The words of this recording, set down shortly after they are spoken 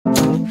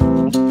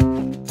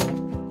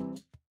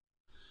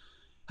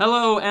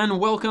Hello and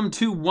welcome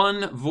to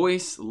One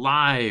Voice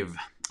Live,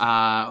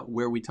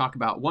 where we talk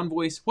about One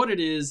Voice, what it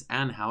is,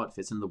 and how it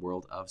fits in the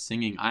world of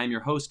singing. I am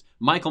your host,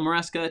 Michael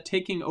Maresca,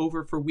 taking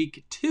over for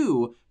week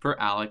 2 for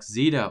Alex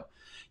Zeto.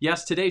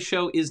 Yes, today's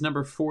show is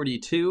number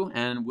 42,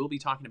 and we'll be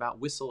talking about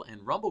whistle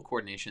and rumble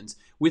coordinations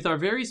with our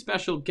very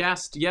special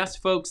guest. Yes,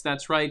 folks,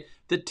 that's right,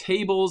 the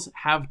tables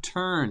have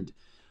turned.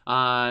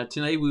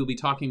 Tonight we'll be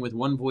talking with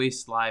One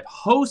Voice Live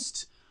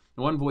host,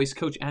 One Voice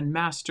coach and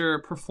master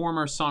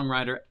performer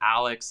songwriter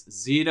Alex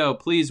Zeto.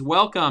 Please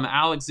welcome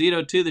Alex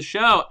Zeto to the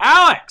show.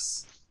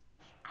 Alex!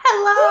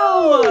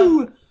 Hello!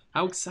 Woo!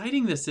 How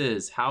exciting this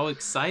is. How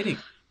exciting.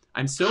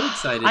 I'm so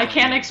excited. I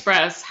can't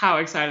express how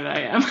excited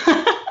I am.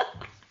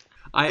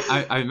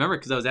 I remember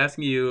because I was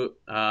asking you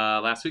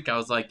last week. I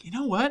was like, you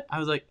know what? I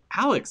was like,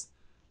 Alex,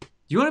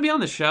 you want to be on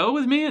the show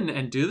with me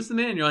and do this with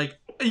me? And you're like,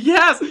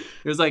 yes! It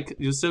was like,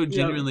 you were so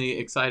genuinely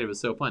excited. It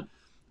was so fun.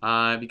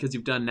 Because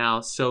you've done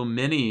now so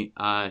many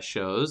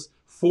shows,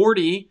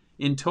 40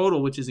 in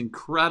total, which is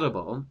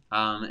incredible.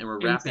 And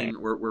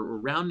we're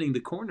rounding the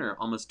corner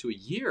almost to a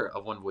year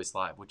of One Voice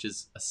Live, which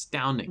is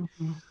astounding.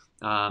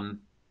 Mm-hmm.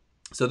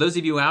 So those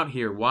of you out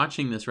here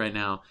watching this right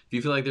now, if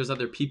you feel like there's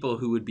other people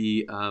who would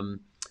be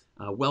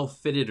well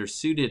fitted or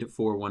suited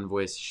for One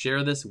Voice,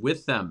 share this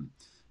with them.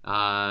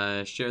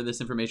 Share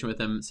this information with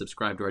them.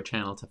 Subscribe to our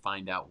channel to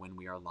find out when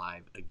we are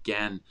live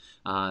again.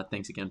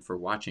 Thanks again for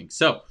watching.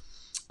 So.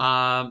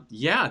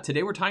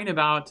 Today we're talking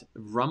about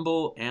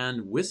rumble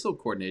and whistle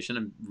coordination.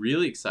 I'm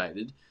really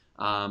excited,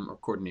 or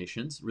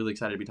coordinations, really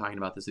excited to be talking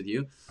about this with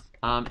you.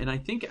 And I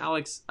think,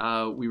 Alex,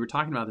 we were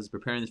talking about this,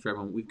 preparing this for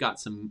everyone. We've got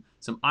some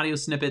audio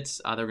snippets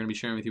that we're going to be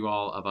sharing with you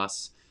all of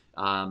us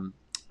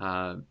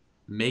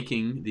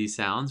making these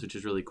sounds, which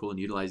is really cool, and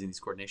utilizing these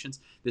coordinations.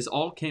 This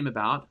all came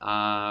about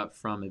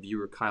from a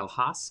viewer, Kyle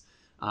Haas.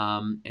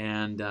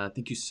 And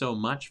thank you so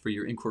much for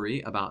your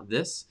inquiry about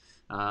this.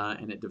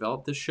 And it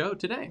developed this show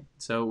today.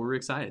 So we're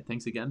excited.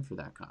 Thanks again for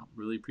that, Kyle.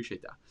 Really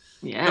appreciate that.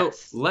 Yes.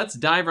 So let's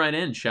dive right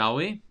in, shall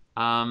we?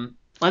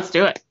 Let's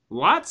do it.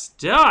 Let's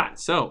do it.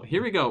 So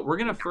here we go. We're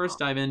going to first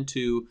dive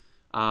into,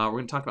 we're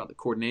going to talk about the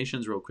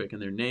coordinations real quick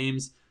and their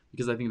names,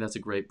 because I think that's a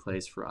great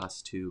place for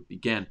us to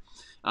begin.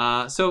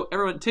 So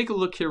everyone, take a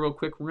look here real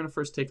quick. We're going to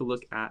first take a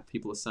look at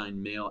people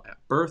assigned male at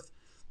birth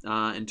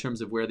in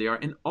terms of where they are.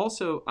 And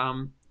also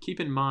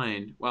keep in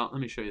mind, well, let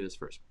me show you this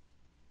first.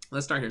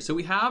 Let's start here. So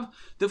we have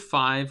the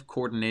 5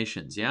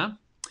 coordinations, yeah?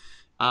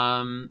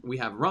 We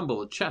have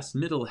rumble, chest,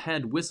 middle,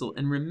 head, whistle.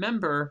 And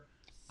remember,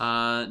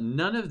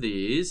 none of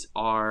these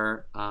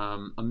are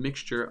a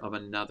mixture of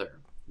another,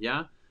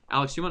 yeah?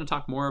 Alex, you want to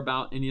talk more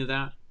about any of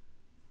that?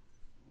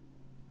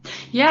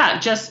 Yeah,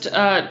 just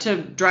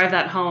to drive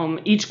that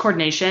home, each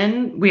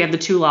coordination, we have the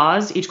 2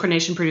 laws. Each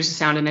coordination produces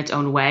sound in its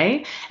own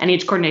way, and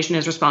each coordination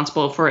is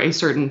responsible for a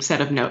certain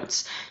set of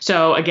notes.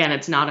 So again,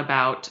 it's not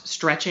about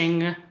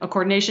stretching a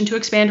coordination to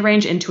expand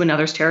range into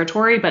another's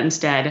territory, but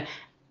instead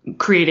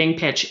creating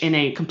pitch in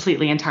a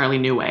completely, entirely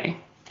new way.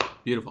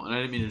 Beautiful. And I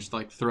didn't mean to just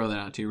like throw that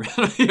out to you.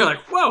 You're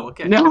like, whoa,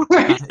 okay. No,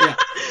 right.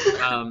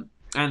 Yeah.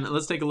 And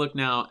let's take a look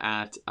now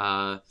at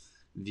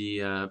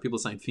the people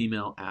assigned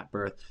female at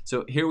birth.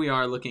 So here we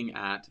are looking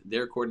at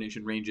their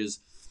coordination ranges.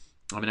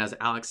 And as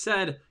Alex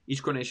said,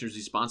 each coordination is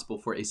responsible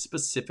for a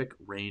specific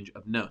range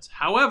of notes.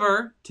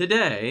 However,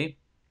 today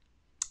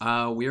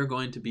we are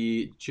going to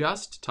be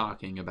just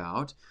talking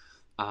about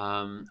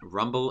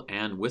rumble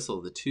and whistle,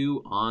 the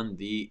 2 on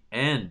the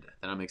end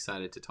that I'm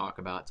excited to talk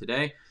about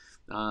today.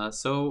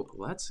 So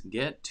let's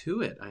get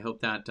to it. I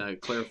hope that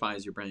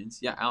clarifies your brains.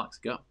 Yeah, Alex,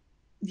 go.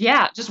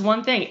 Yeah, just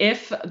one thing.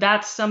 If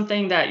that's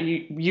something that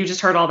you just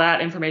heard all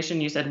that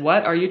information, you said,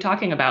 what are you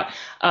talking about?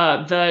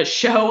 The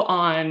show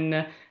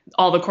on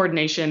all the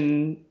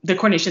coordination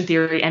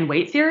theory and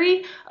weight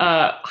theory,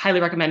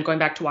 highly recommend going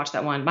back to watch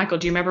that one. Michael,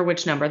 do you remember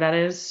which number that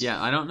is?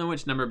 Yeah, I don't know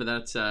which number, but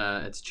that's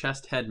it's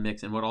chest head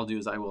mix. And what I'll do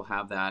is I will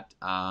have that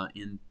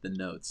in the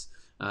notes,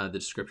 the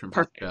description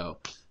for the show,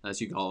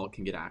 so you all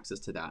can get access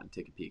to that and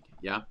take a peek.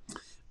 Yeah.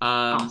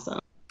 Awesome.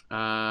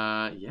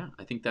 Yeah,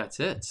 I think that's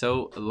it.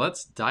 So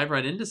let's dive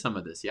right into some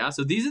of this. Yeah.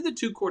 So these are the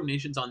 2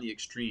 coordinations on the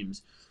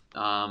extremes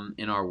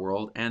in our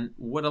world. And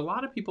what a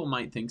lot of people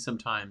might think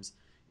sometimes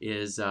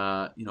is,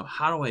 how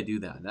do I do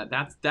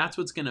that? That's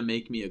what's going to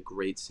make me a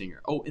great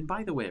singer. Oh, and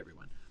by the way,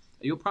 everyone,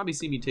 you'll probably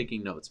see me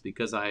taking notes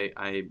because I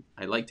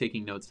like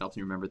taking notes. It helps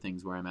me remember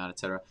things, where I'm at,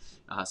 etc.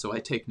 So I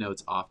take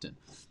notes often.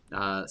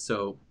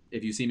 So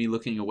if you see me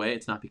looking away,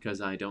 it's not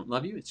because I don't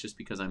love you. It's just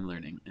because I'm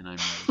learning and I'm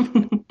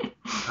learning.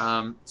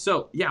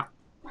 So yeah,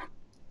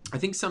 I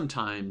think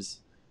sometimes,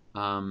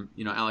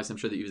 Alex, I'm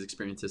sure that you've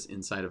experienced this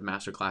inside of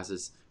master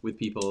classes with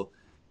people.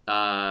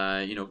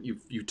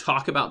 You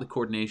talk about the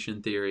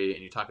coordination theory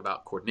and you talk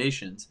about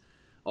coordinations,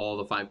 all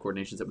the 5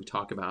 coordinations that we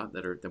talk about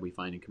that we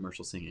find in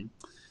commercial singing.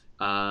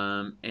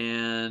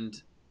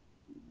 And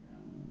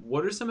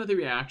what are some of the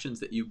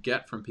reactions that you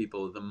get from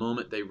people the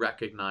moment they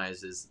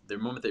recognize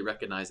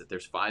that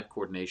there's 5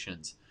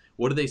 coordinations?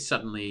 What do they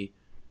suddenly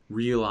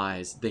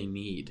realize they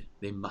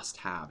must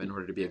have in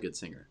order to be a good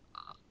singer?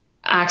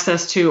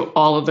 access to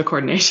all of the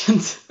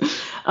coordinations.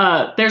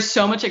 There's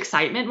so much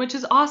excitement, which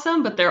is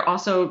awesome, but there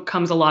also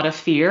comes a lot of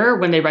fear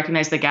when they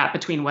recognize the gap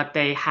between what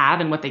they have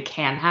and what they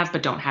can have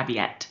but don't have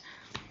yet.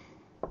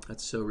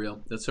 That's so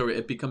real. That's so real.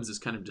 It becomes this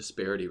kind of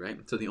disparity, right?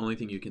 So the only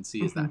thing you can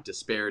see is that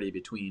disparity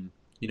between,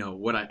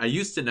 what I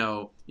used to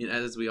know,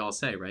 as we all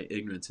say, right?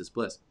 Ignorance is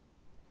bliss.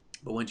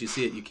 But once you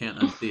see it, you can't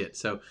unsee it.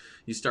 So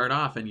you start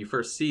off and you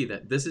first see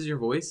that this is your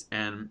voice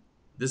and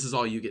this is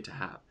all you get to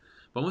have.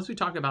 But once we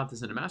talk about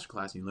this in a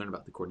masterclass and you learn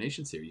about the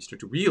coordination theory, you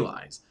start to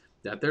realize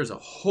that there's a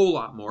whole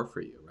lot more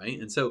for you, right?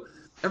 And so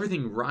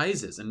everything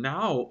rises. And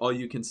now all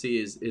you can see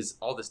is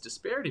all this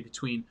disparity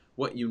between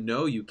what you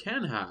know you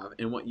can have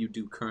and what you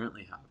do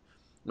currently have,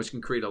 which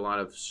can create a lot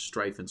of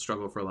strife and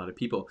struggle for a lot of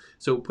people.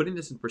 So putting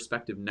this in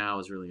perspective now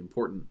is really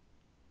important.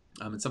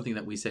 And something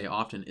that we say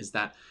often is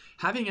that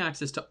having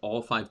access to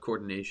all 5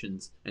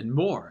 coordinations and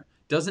more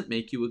doesn't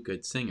make you a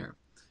good singer.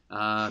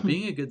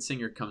 Being a good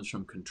singer comes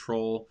from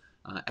control,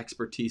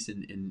 expertise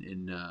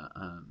in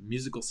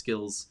musical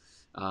skills,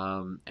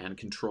 and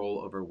control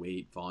over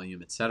weight,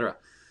 volume, etc.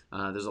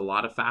 There's a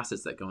lot of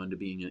facets that go into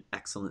being an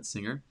excellent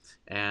singer,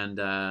 and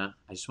I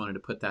just wanted to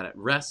put that at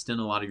rest in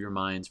a lot of your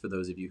minds for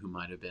those of you who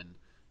might have been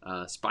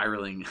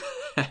spiraling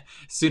as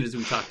soon as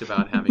we talked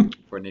about having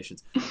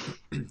coordinations.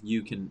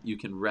 You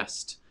can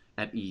rest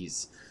at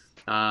ease.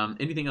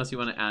 Anything else you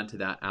want to add to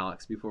that,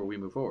 Alex, before we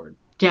move forward?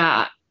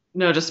 Yeah,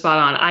 no, just spot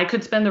on. I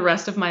could spend the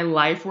rest of my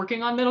life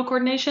working on middle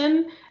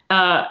coordination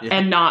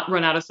and not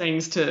run out of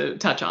things to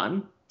touch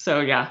on.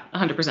 So yeah,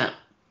 100%.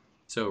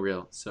 So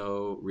real,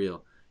 so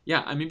real.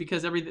 Yeah, I mean,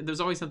 because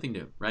there's always something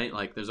new, right?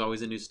 Like there's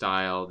always a new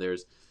style.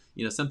 There's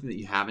something that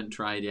you haven't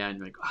tried yet, and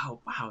you're like, oh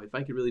wow, if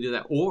I could really do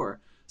that. Or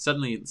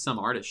suddenly some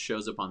artist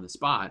shows up on the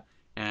spot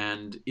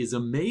and is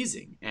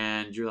amazing,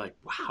 and you're like,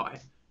 wow,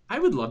 I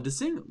would love to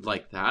sing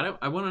like that.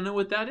 I want to know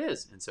what that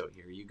is. And so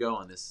here you go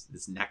on this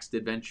next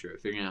adventure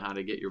of figuring out how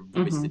to get your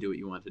voice to do what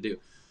you want to do,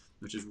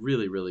 which is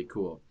really, really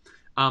cool.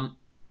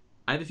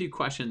 I have a few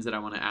questions that I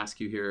want to ask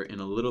you here in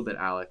a little bit,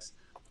 Alex,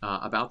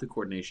 about the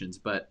coordinations,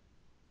 but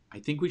I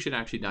think we should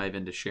actually dive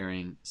into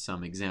sharing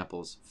some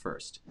examples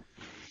first.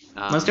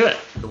 Let's do it.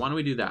 So why don't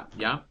we do that?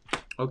 Yeah?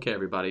 Okay,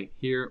 everybody,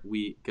 here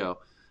we go.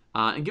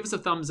 And give us a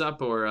thumbs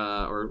up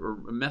or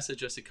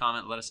message us a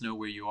comment. Let us know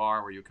where you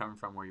are, where you're coming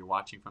from, where you're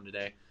watching from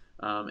today.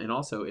 And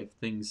also if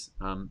things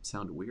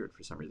sound weird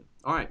for some reason.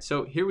 All right,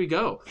 so here we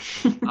go.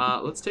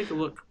 Let's take a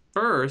look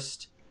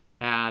first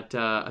at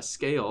a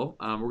scale.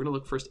 We're going to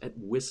look first at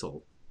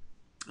whistle,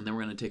 and then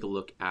we're going to take a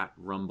look at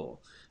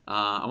rumble.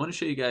 I want to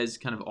show you guys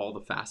kind of all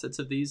the facets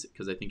of these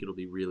because I think it'll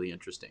be really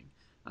interesting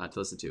to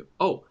listen to.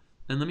 Oh,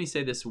 and let me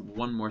say this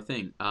one more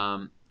thing.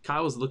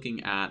 Kyle was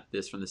looking at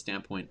this from the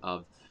standpoint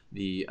of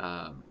the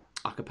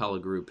a cappella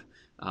group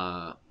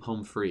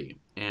Home Free,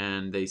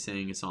 and they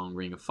sang a song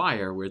Ring of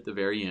Fire where at the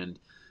very end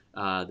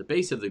the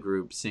bass of the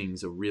group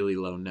sings a really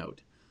low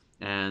note.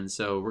 And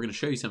so we're going to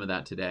show you some of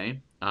that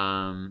today,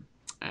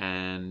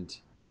 and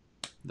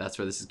that's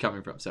where this is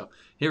coming from. So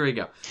here we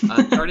go.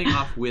 Starting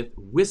off with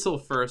whistle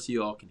first,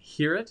 you all can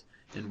hear it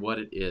and what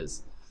it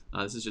is.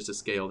 This is just a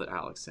scale that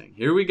Alex sang.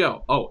 Here we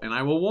go. Oh, and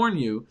I will warn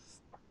you,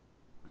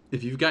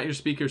 if you've got your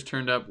speakers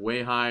turned up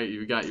way high,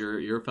 you've got your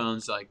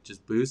earphones like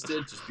just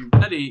boosted, just be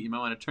ready. You might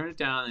want to turn it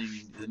down, and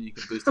then you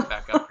can boost it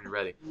back up when you're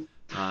ready.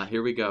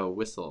 Here we go.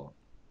 Whistle.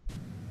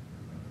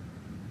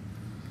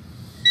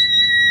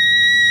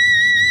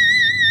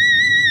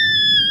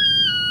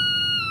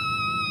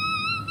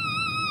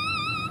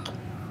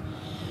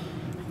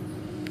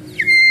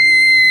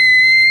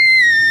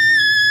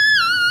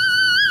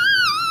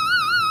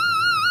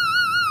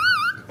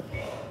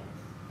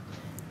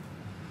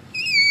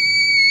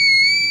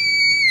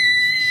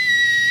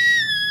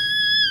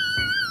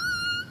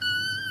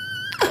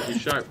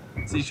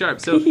 C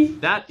sharp. So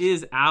that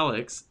is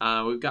Alex.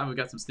 We've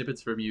got some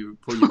snippets for you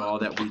all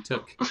that we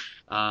took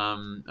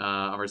of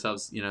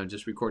ourselves,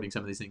 just recording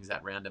some of these things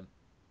at random.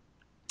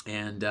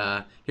 And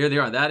here they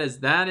are. That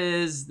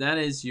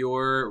is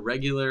your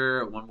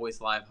regular One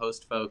Voice Live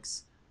host,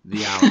 folks.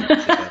 The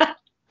Alex.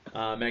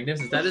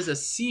 Magnificent. That is a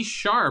C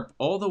sharp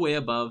all the way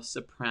above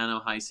soprano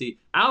high C.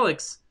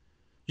 Alex,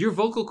 your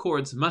vocal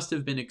cords must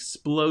have been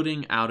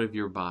exploding out of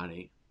your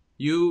body.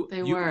 You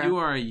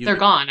are a unit. They're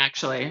gone,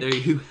 actually.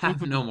 You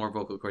have no more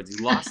vocal cords.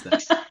 You lost them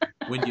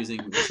when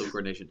using whistle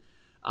coordination.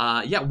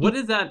 What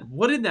did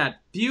that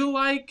feel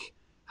like?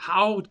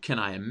 How can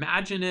I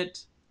imagine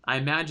it? I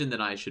imagine that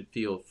I should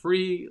feel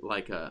free,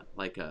 like a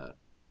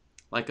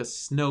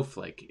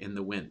snowflake in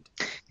the wind.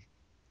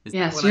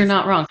 Yes, you're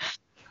not wrong.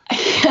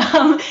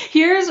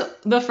 Here's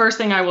the first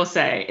thing I will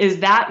say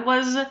is that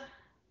was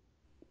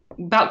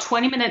about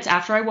 20 minutes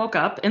after I woke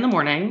up in the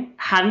morning,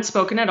 hadn't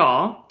spoken at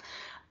all.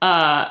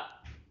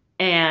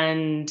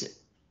 And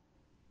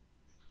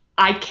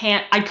I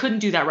couldn't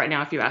do that right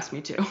now if you asked me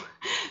to.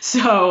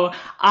 So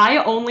I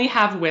only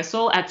have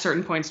whistle at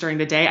certain points during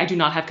the day. I do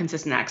not have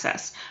consistent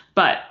access.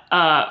 But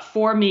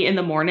for me in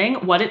the morning,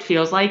 what it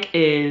feels like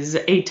is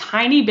a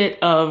tiny bit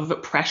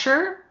of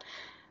pressure,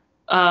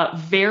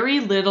 very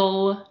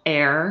little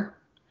air,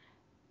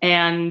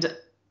 and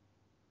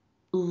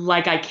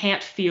like I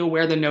can't feel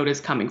where the note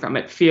is coming from.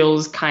 It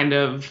feels kind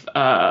of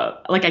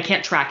like I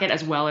can't track it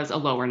as well as a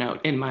lower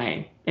note in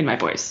my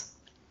voice.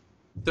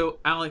 So,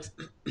 Alex,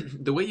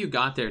 the way you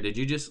got there, did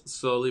you just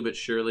slowly but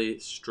surely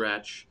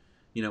stretch,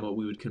 what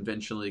we would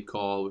conventionally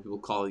call, what people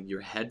call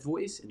your head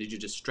voice? And did you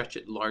just stretch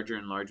it larger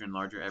and larger and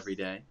larger every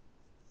day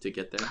to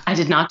get there? I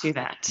did not do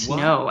that. What?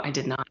 No, I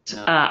did not.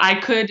 No. I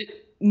could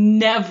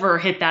never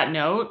hit that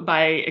note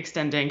by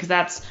extending, because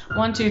that's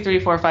 1, 2, 3,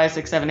 4, 5,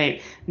 6, 7,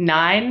 8,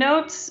 9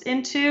 notes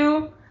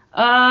into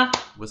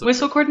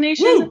whistle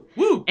coordination. Woo!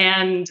 Woo!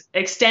 And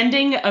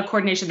extending a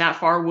coordination that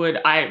far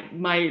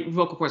my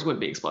vocal cords would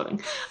be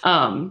exploding.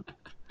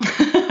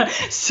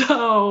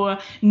 So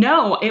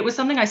no, it was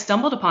something I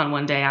stumbled upon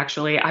one day,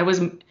 actually. It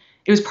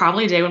was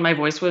probably a day when my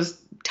voice was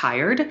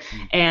tired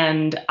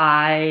and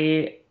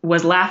I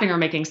was laughing or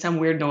making some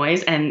weird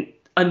noise, and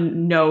a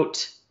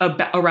note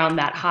around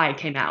that high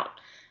came out.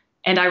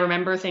 And I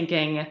remember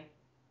thinking,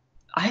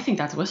 I think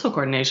that's whistle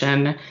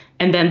coordination.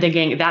 And then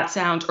thinking that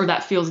sounds, or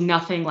that feels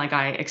nothing like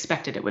I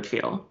expected it would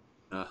feel.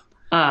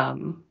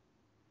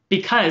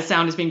 Because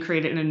sound is being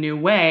created in a new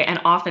way. And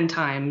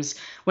oftentimes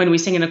when we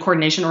sing in a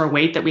coordination or a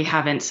weight that we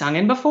haven't sung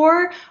in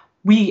before,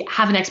 we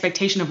have an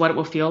expectation of what it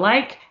will feel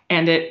like.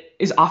 And it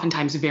is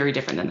oftentimes very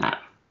different than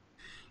that.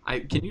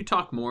 Can you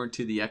talk more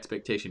to the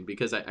expectation?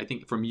 Because I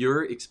think from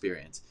your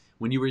experience,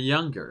 when you were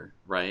younger,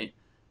 right,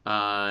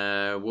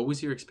 what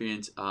was your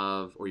experience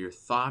of, or your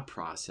thought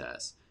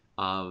process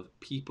of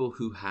people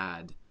who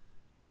had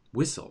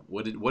whistle?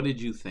 What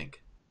did you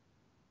think?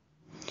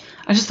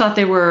 I just thought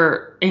they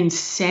were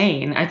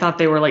insane. I thought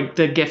they were like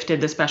the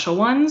gifted, the special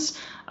ones.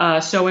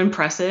 So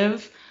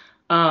impressive.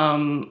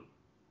 And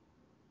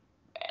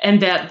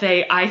that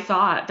I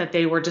thought that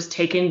they were just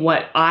taking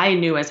what I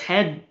knew as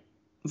head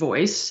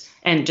voice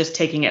and just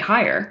taking it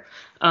higher.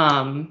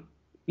 And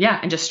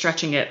just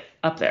stretching it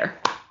up there.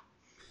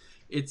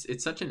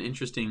 It's such an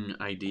interesting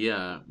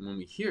idea when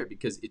we hear it,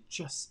 because it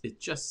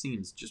just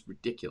seems just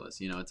ridiculous.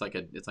 It's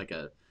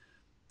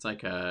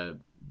like a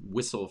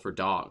whistle for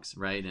dogs,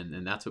 right?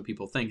 And that's what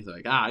people think. They're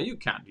like, you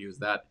can't use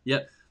that.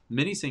 Yet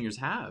many singers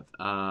have.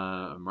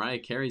 Mariah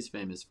Carey's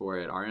famous for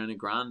it. Ariana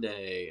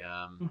Grande,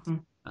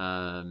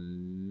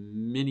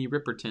 Minnie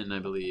Riperton, I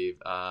believe.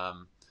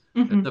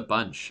 There's a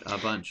bunch.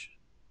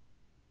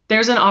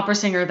 There's an opera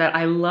singer that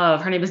I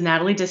love. Her name is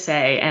Natalie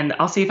Dessay, and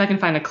I'll see if I can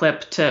find a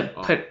clip to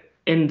put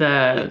in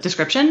the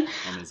description.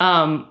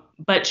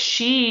 But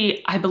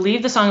I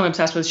believe the song I'm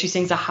obsessed with, she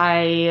sings a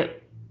high,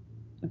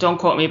 don't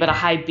quote me, but a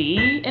high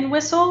B in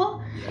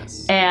whistle.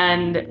 Yes.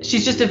 And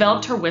she's just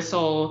developed her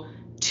whistle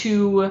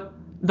to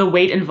the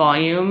weight and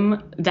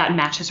volume that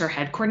matches her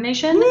head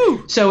coordination.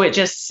 Woo! So it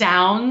just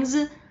sounds,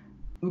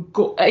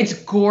 it's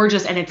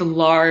gorgeous and it's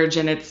large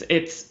and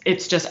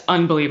it's just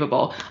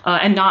unbelievable.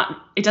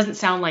 It doesn't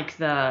sound like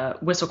the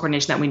whistle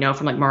coordination that we know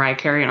from like Mariah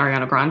Carey and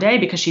Ariana Grande,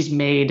 because she's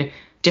made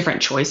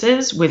different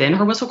choices within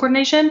her whistle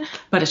coordination,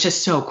 but it's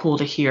just so cool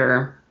to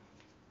hear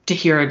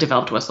a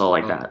developed whistle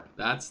like that.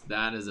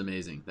 That is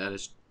amazing. That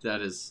is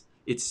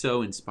it's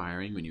so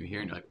inspiring when you hear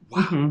it and you're like,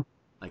 wow. Mm-hmm.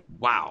 Like,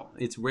 wow.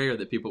 It's rare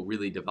that people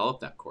really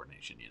develop that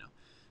coordination,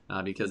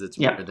 because it's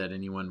rare that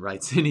anyone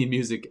writes any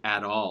music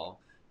at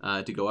all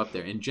to go up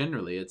there. And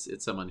generally it's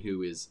someone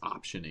who is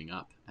optioning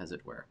up, as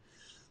it were.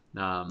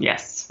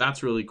 Yes.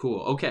 That's really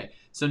cool. Okay.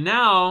 So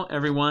now,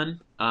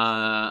 everyone,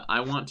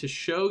 I want to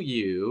show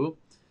you,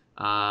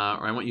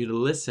 or I want you to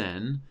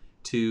listen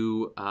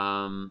to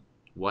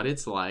what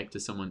it's like to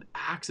someone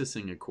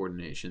accessing a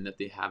coordination that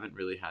they haven't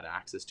really had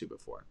access to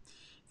before.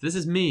 So this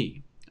is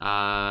me,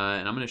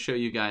 and I'm going to show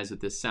you guys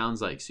what this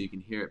sounds like so you can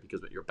hear it,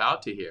 because what you're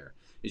about to hear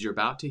is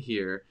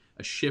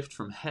a shift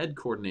from head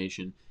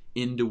coordination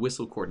into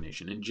whistle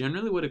coordination. And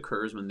generally what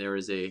occurs when there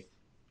is a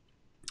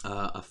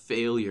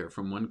failure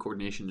from one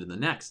coordination to the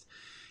next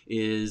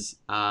is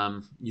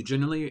you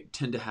generally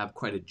tend to have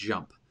quite a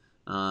jump.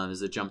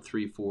 There's a jump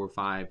 3, 4,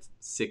 5,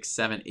 6,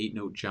 7, 8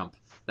 note jump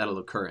that'll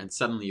occur, and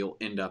suddenly you'll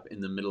end up in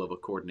the middle of a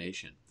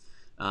coordination.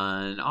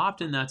 And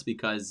often that's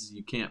because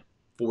you can't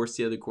force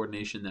the other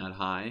coordination that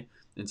high,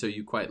 and so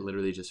you quite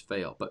literally just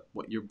fail. But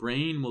what your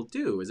brain will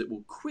do is it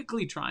will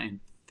quickly try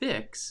and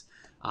fix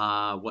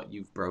what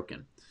you've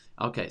broken.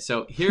 Okay,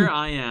 so here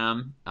I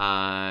am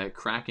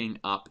cracking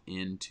up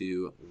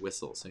into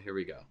whistle. So here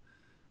we go.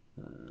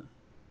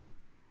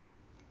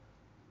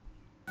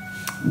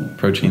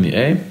 Approaching the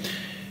A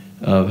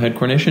of head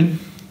coordination.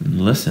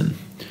 Listen.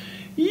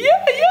 Yeah.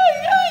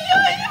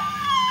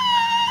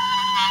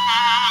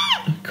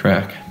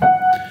 Crack.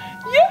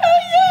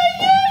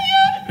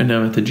 Yeah. And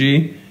now at the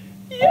G.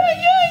 Yeah.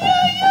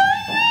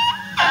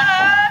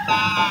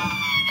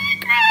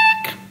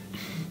 Crack.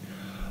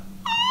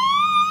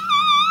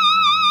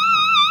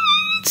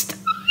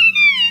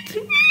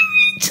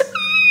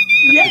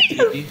 Yeah.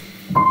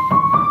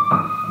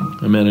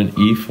 I'm at an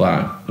E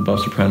flat above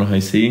soprano high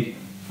C.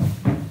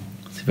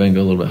 Let's see if I can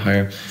go a little bit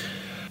higher.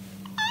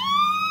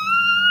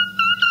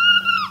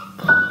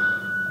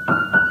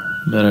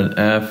 I'm at an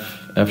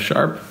F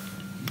sharp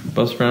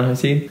above soprano high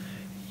C.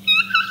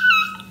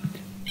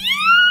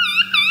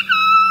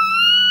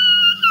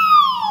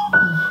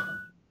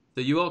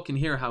 So you all can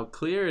hear how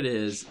clear it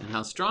is and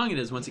how strong it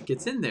is once it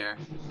gets in there,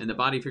 and the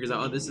body figures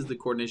out, oh, this is the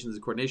coordination, this is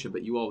the coordination,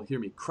 but you all hear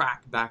me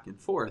crack back and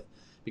forth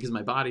because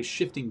my body's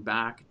shifting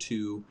back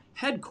to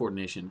head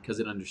coordination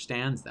because it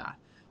understands that.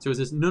 So it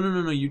says,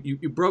 no,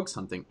 you broke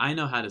something. I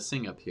know how to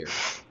sing up here.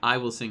 I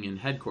will sing in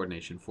head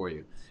coordination for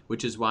you,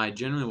 which is why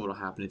generally what will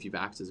happen if you've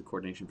accessed a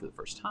coordination for the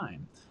first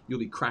time, you'll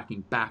be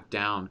cracking back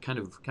down kind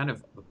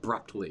of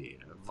abruptly,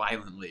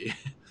 violently.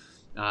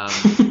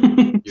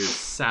 Your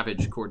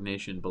savage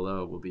coordination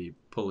below will be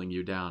pulling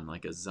you down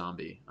like a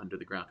zombie under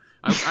the ground.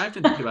 I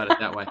often think about it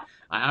that way.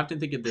 I often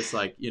think of this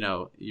like,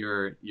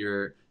 you're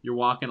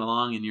walking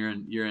along and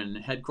you're in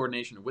head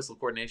coordination or whistle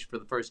coordination for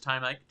the first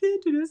time, like,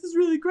 dude, this is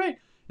really great.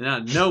 And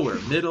out of nowhere,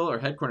 middle or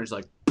head coordination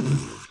like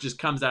just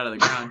comes out of the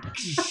ground,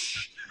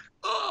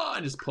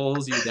 and just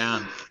pulls you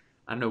down.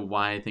 I don't know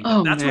why I think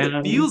that. That's what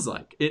it feels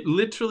like. It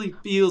literally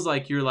feels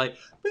like you're like,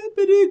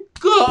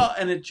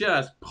 and it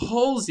just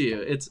pulls you.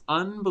 It's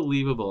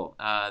unbelievable,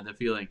 the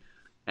feeling.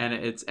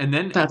 And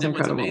then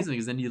what's amazing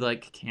is then you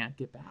like can't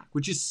get back,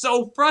 which is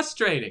so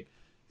frustrating.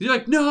 You're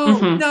like,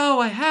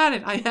 no, I had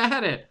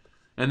it.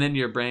 And then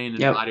your brain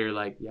and body are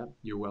like, yep,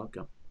 you're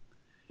welcome.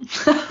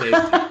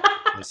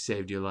 I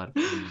saved you a lot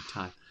of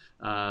time.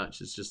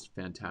 Which is just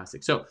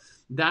fantastic. So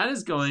that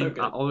is going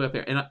all the way up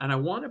there. And I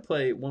want to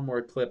play one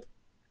more clip.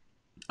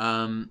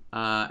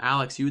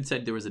 Alex, you had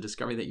said there was a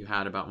discovery that you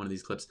had about one of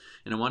these clips,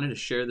 and I wanted to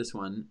share this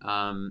one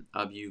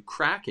of you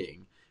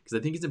cracking, because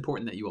I think it's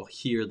important that you all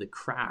hear the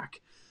crack.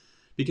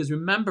 Because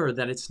remember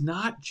that it's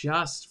not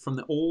just from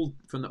the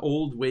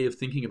old way of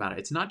thinking about it.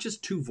 It's not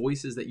just two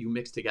voices that you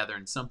mix together,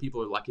 and some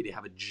people are lucky to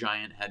have a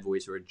giant head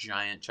voice or a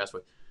giant chest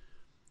voice.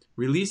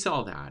 Release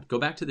all that. Go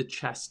back to the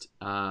chest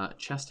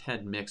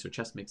head mix or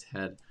chest mix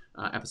head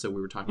episode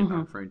we were talking about,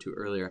 referring to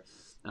earlier,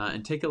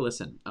 and take a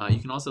listen. You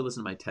can also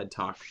listen to my TED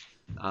Talk.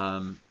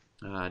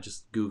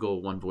 Just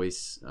Google One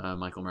Voice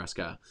Michael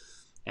Maresca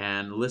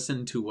and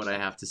listen to what I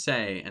have to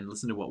say and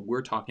listen to what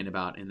we're talking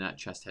about in that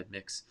chest head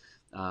mix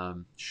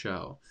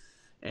show.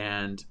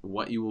 And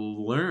what you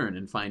will learn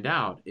and find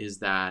out is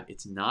that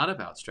it's not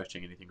about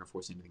stretching anything or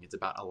forcing anything. It's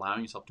about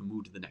allowing yourself to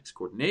move to the next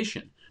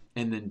coordination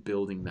and then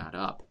building that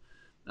up.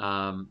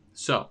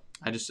 So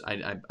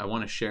I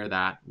want to share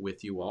that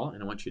with you all,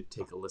 and I want you to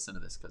take a listen to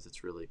this because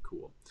it's really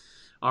cool.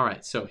 All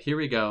right, so here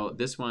we go.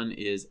 This one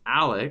is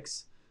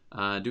Alex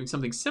doing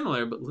something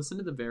similar, but listen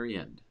to the very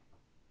end.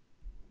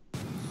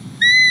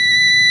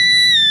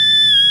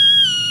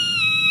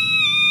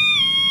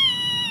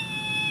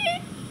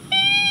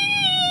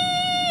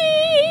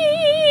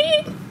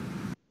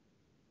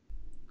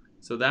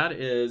 So that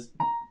is...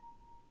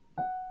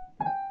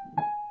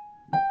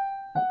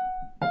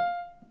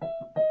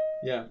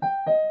 Yeah.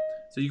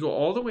 So you go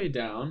all the way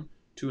down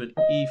to an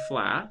E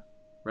flat,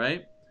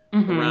 right?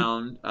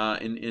 Around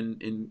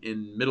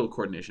in middle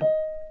coordination.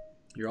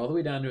 You're all the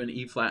way down to an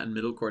E flat in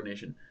middle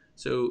coordination.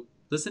 So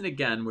listen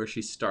again where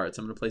she starts.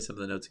 I'm going to play some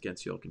of the notes again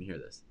so you all can hear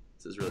this.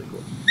 This is really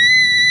cool.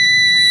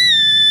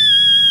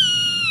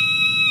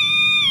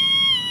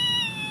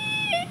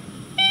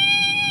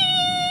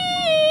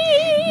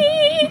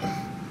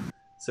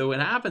 So what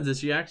happens is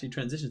she actually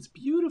transitions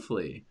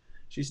beautifully.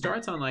 She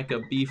starts on like a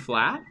B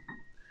flat,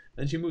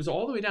 then she moves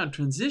all the way down,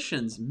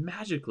 transitions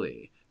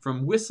magically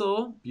from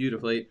whistle,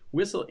 beautifully,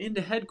 whistle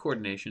into head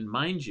coordination,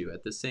 mind you,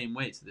 at the same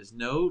weight. So there's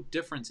no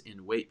difference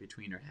in weight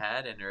between her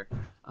head and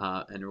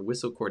her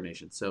whistle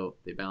coordination. So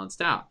they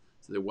balanced out.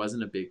 So there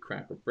wasn't a big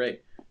crack or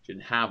break. She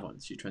didn't have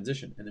one. She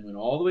transitioned and then went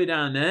all the way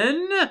down.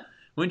 Then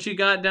when she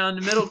got down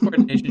to middle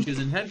coordination, she was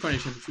in head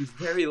coordination. She was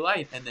very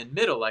light. And then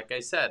middle, like I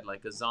said,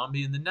 like a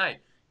zombie in the night,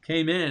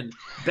 came in,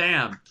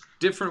 bam,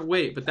 different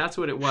weight. But that's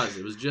what it was.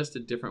 It was just a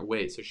different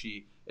weight. So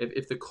she,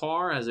 if the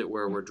car, as it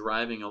were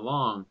driving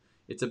along,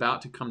 it's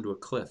about to come to a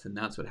cliff, and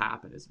that's what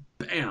happened. Is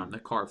bam, the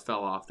car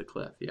fell off the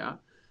cliff. Yeah,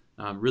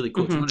 really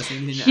cool. Do you want to say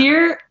anything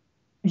here?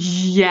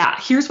 Yeah,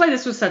 here's why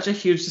this was such a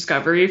huge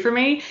discovery for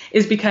me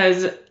is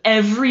because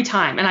every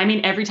time, and I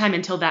mean every time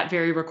until that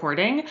very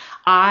recording,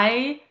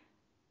 I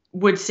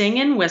would sing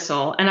and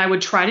whistle, and I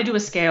would try to do a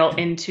scale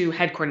into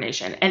head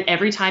coordination, and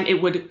every time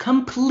it would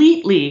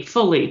completely,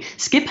 fully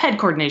skip head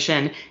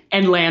coordination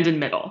and land in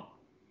middle.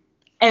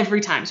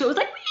 Every time. So it was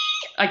like,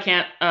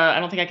 I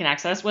don't think I can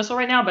access whistle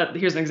right now, but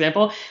here's an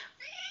example.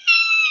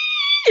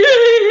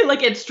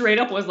 Like it straight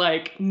up was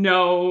like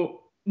no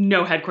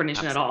head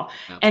coordination at all.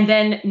 Absolutely. And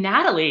then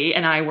Natalie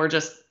and I were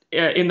just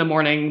in the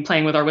morning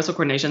playing with our whistle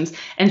coordinations,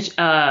 and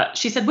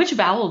she said, which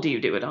vowel do you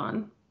do it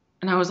on?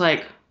 And I was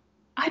like,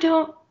 I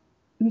don't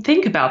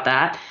think about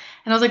that.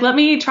 And I was like, let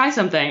me try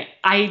something.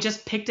 I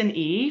just picked an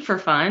E for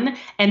fun,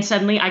 and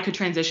suddenly I could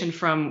transition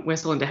from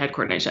whistle into head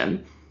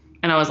coordination.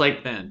 And I was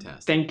like,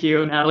 fantastic. Thank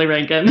you, Natalie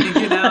Rankin. Thank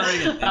you,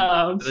 Natalie Rankin.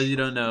 For those of you who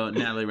don't know,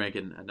 Natalie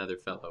Rankin, another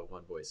fellow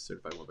One Voice,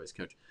 certified One Voice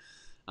coach.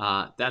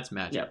 That's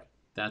magic. Yep.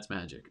 That's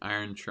magic.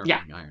 Iron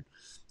sharpening iron.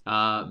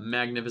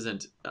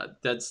 Magnificent.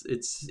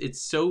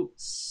 It's so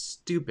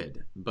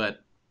stupid,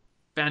 but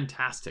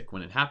fantastic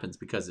when it happens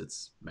because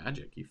it's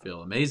magic. You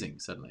feel amazing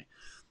suddenly.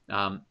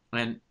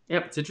 And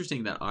Yep. it's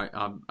interesting that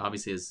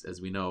obviously, as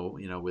we know,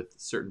 with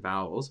certain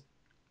vowels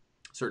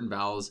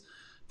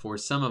for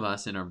some of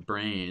us in our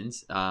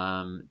brains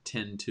our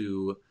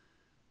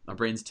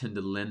brains tend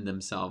to lend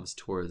themselves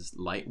towards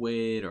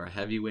lightweight or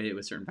heavyweight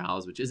with certain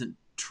vowels, which isn't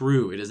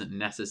true. It isn't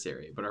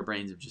necessary, but our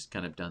brains have just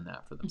kind of done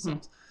that for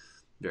themselves.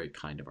 Very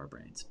kind of our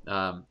brains.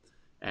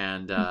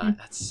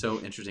 That's so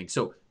interesting.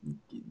 So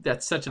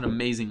that's such an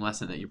amazing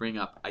lesson that you bring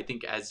up. I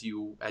think as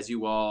you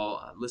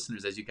all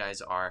listeners, as you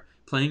guys are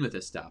playing with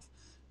this stuff,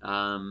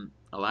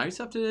 allow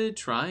yourself to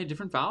try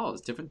different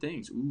vowels, different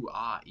things. Ooh,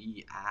 ah,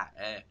 e, ah,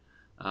 eh.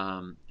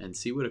 And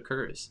see what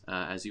occurs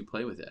as you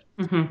play with it.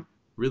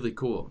 Really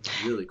cool.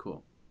 Really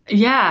cool.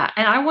 Yeah.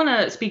 And I want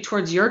to speak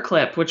towards your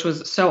clip, which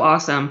was so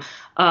awesome.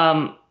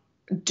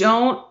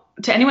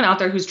 To anyone out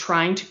there who's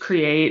trying to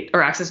create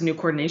or access new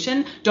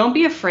coordination, don't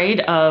be afraid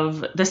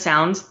of the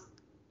sounds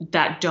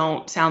that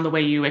don't sound the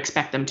way you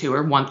expect them to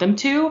or want them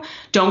to.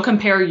 Don't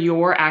compare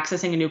your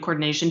accessing a new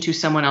coordination to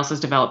someone else's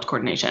developed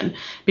coordination,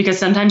 because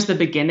sometimes the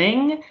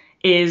beginning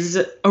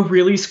is a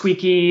really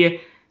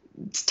squeaky,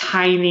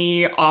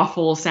 tiny,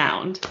 awful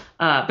sound.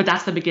 But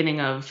that's the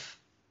beginning of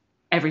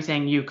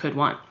everything you could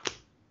want.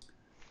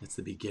 It's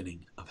the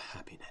beginning of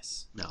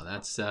happiness. No,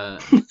 that's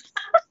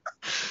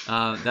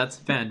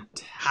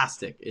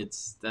fantastic.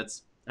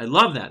 I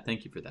love that.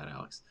 Thank you for that,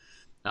 Alex.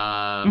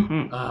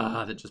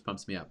 That just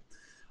pumps me up.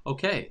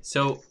 Okay,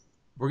 so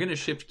we're going to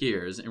shift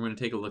gears and we're going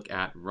to take a look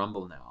at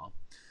Rumble now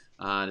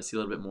to see a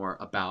little bit more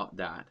about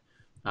that.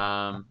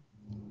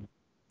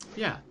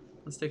 Yeah,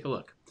 let's take a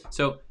look.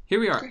 So here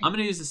we are. Great. I'm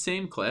going to use the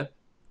same clip,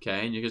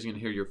 okay, and you guys are going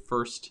to hear your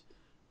first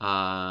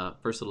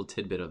little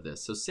tidbit of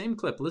this. So same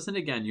clip. Listen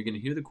again. You're going to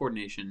hear the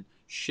coordination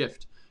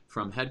shift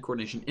from head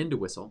coordination into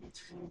whistle.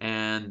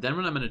 And then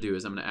what I'm going to do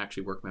is I'm going to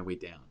actually work my way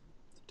down.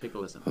 So take a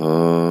listen.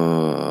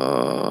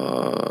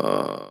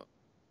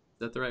 Is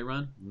that the right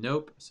run?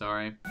 Nope.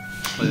 Sorry.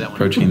 Play that one.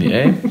 Approaching the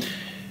A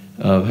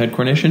of head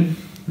coordination.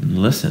 And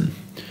listen.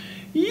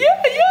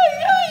 Yeah.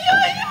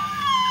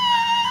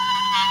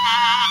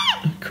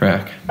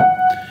 Crack.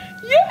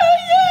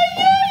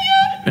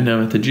 Yeah. And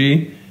now at the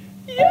G.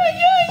 Yeah.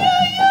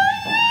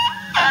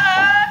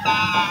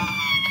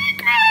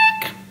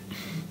 Crack.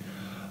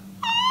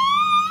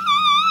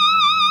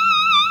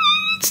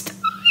 It's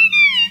tiny.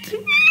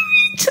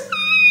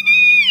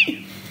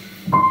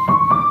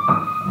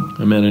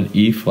 I'm at an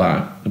E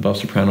flat above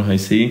soprano high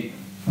C.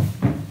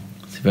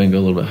 Let's see if I can go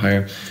a little bit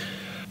higher.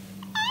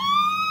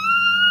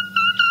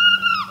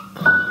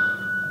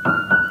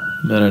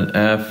 I'm at an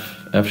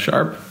F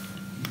sharp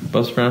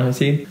above soprano high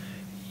C.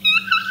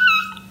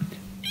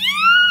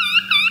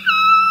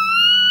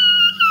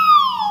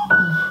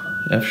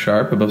 F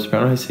sharp above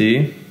soprano high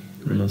C.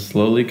 I'm gonna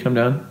slowly come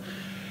down.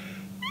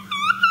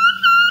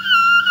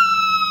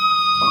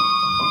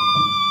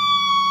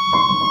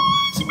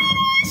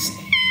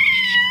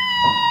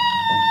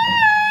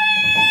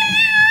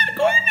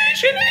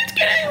 Coordination, it's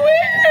getting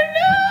weird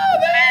now.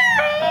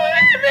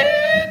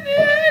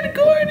 There,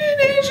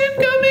 coordination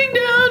coming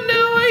down.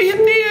 Now I hit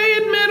the A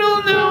in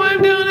middle. Now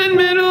I'm down in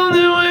middle.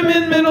 Now I'm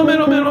in middle.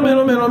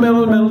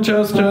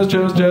 Just.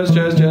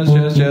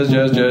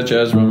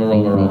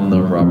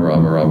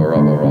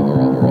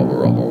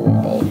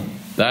 Rumble.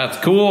 That's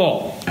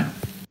cool.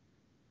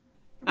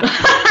 That's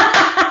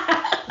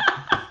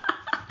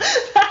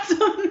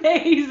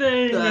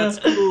amazing. That's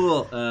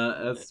cool.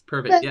 That's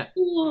perfect. That's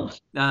cool.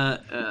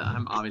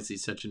 I'm obviously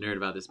such a nerd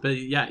about this, but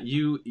yeah,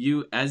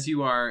 you as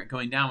you are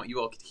going down, what you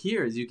all could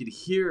hear is you could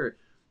hear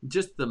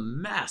just the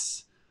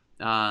mess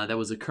that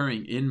was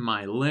occurring in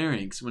my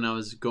larynx when I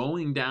was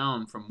going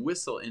down from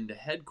whistle into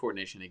head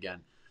coordination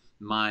again.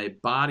 My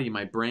body,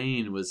 my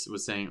brain was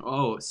saying,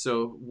 oh,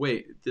 so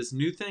wait, this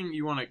new thing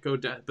you want to go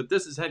down, but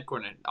this is head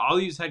coordinate. I'll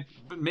use head,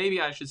 but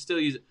maybe I should still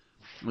use it.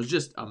 It was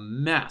just a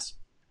mess.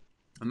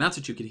 And that's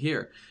what you could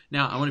hear.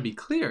 Now, I want to be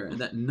clear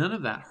that none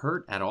of that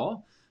hurt at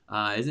all,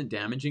 isn't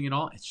damaging at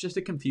all. It's just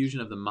a confusion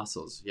of the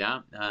muscles, yeah?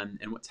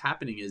 And what's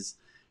happening is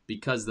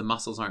because the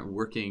muscles aren't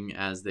working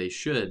as they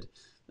should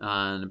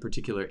in a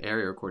particular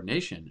area or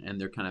coordination, and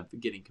they're kind of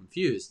getting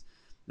confused.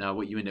 Now,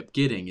 what you end up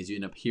getting is you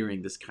end up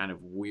hearing this kind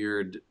of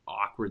weird,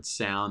 awkward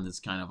sound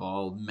that's kind of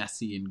all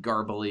messy and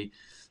garbly.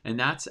 And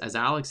that's, as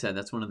Alex said,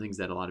 that's one of the things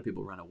that a lot of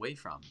people run away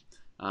from.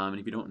 And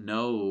if you don't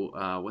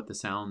know what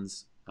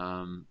sounds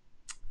to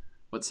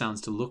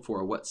look for,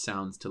 or what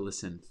sounds to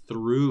listen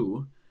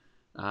through,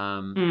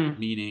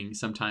 meaning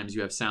sometimes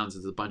you have sounds,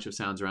 there's a bunch of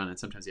sounds around, and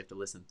sometimes you have to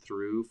listen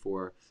through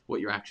for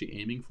what you're actually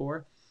aiming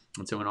for.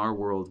 And so in our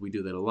world, we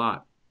do that a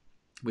lot.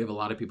 We have a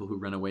lot of people who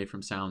run away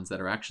from sounds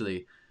that are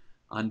actually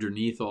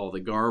underneath all the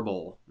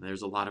garble.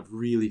 There's a lot of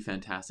really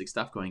fantastic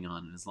stuff going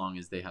on, and as long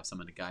as they have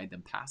someone to guide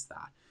them past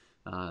that,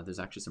 there's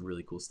actually some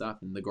really cool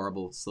stuff, and the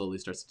garble slowly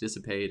starts to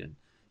dissipate, and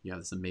you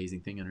have this amazing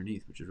thing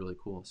underneath, which is really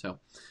cool. So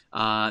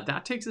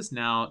that takes us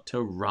now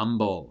to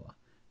Rumble.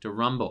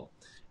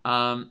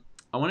 I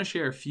want to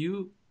share a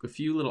few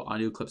little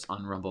audio clips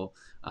on Rumble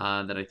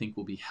that I think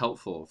will be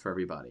helpful for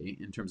everybody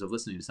in terms of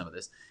listening to some of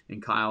this.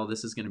 And Kyle,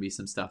 this is going to be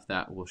some stuff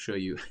that will show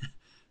you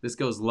This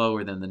goes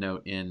lower than the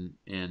note in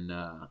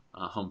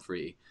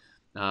Humphrey.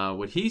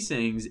 What he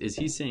sings is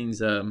I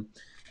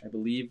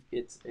believe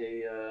it's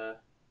a.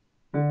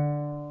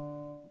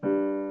 Oh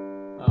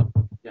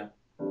yeah.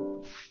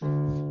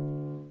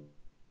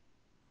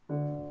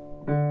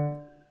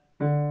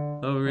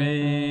 A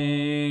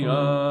ring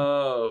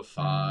of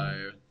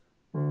fire.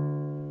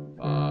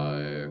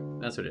 Fire.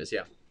 That's what it is,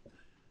 yeah.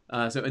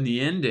 So in the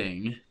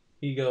ending,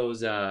 he goes,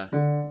 the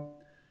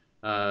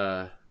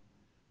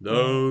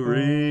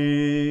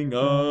ring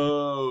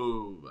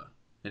of.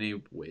 And he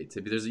waits.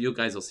 You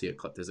guys will see a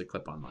clip. There's a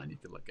clip online. You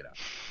can look it up.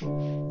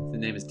 The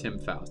name is Tim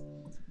Faust.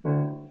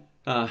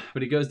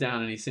 But he goes down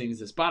and he sings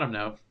this bottom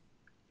note.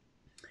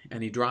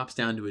 And he drops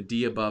down to a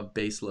D above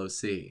bass low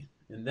C.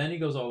 And then he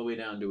goes all the way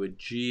down to a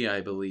G,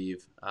 I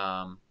believe,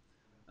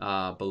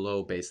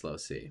 below bass low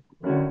C.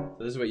 So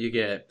this is what you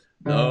get.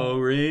 The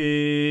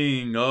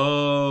ring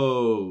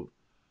of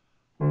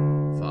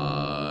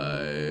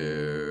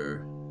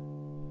fire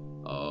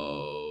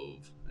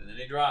of. And then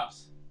he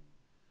drops.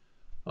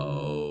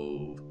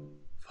 Of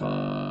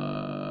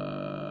fire.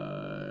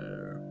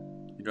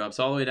 He drops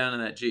all the way down to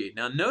that G.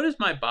 Now notice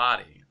my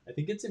body. I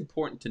think it's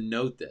important to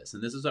note this.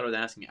 And this is what I was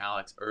asking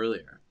Alex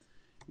earlier.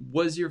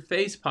 Was your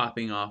face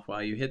popping off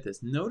while you hit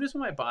this? Notice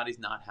what my body's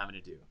not having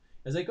to do.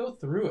 As I go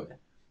through it,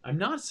 I'm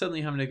not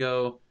suddenly having to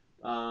go,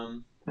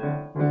 the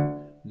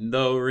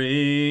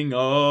ring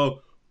of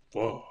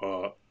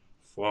fire.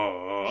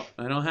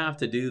 I don't have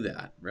to do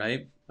that,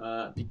 right?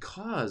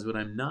 Because what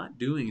I'm not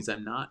doing is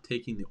I'm not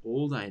taking the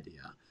old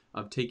idea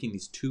of taking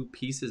these two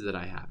pieces that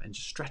I have and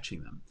just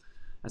stretching them.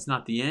 That's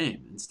not the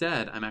aim.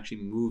 Instead, I'm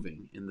actually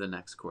moving in the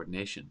next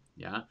coordination,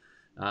 yeah?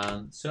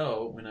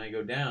 So when I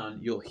go down,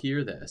 you'll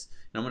hear this.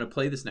 And I'm going to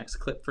play this next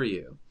clip for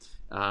you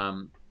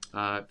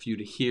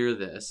to hear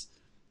this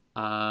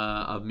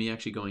of me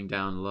actually going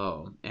down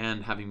low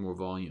and having more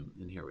volume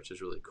in here, which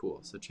is really cool.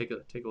 So take a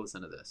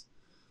listen to this.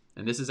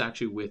 And this is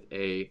actually with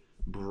a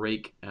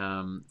break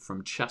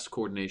from chest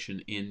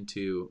coordination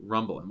into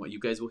rumble. And what you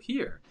guys will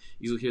hear,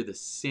 you'll hear the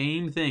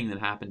same thing that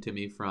happened to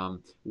me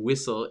from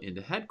whistle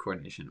into head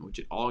coordination, which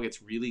it all gets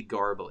really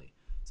garbly.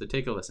 So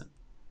take a listen.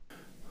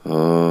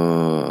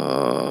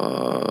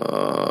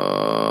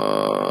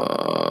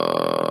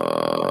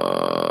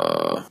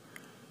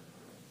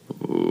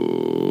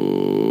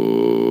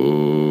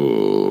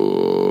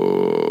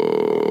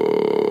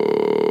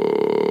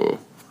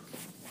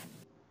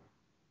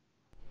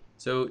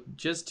 So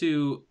just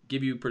to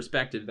give you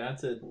perspective,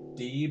 that's a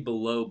D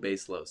below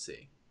bass low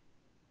C.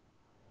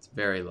 It's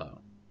very low.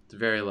 It's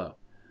very low.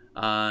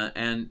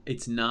 And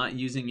it's not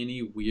using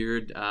any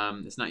weird,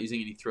 it's not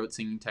using any throat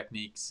singing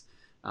techniques.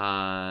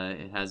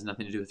 It has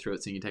nothing to do with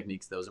throat singing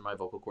techniques. Those are my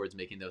vocal cords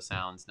making those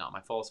sounds, not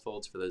my false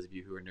folds, for those of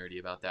you who are nerdy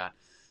about that.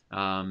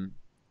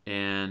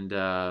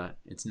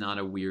 It's not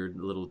a weird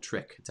little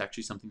trick. It's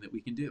actually something that we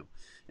can do,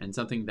 and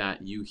something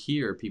that you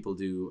hear people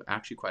do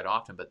actually quite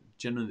often, but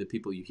generally the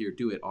people you hear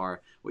do it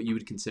are what you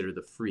would consider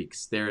the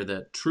freaks. They're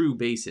the true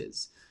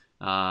basses,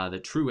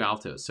 the true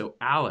altos. So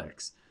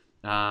Alex,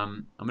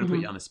 I'm going to put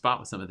you on the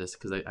spot with some of this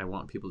because I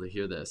want people to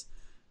hear this.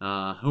 What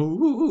I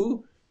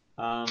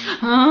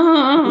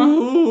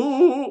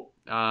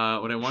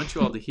want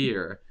you all to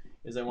hear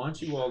is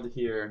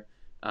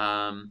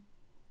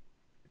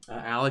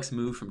Alex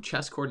move from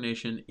chest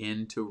coordination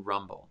into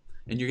rumble.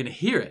 And you're going to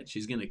hear it.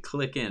 She's going to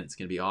click in. It's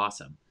going to be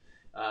awesome.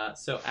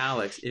 So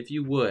Alex, if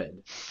you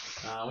would,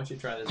 I want you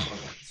to try this one.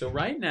 So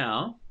right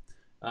now,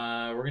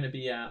 we're going to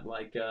be at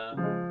like...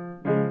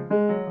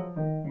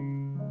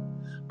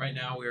 right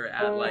now we're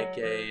at like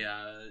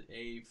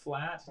a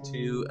flat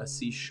to a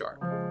C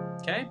sharp.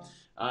 Okay?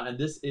 And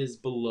this is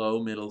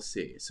below middle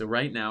C. So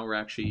right now we're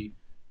actually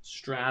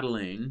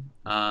straddling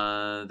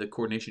the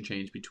coordination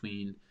change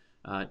between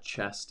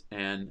chest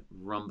and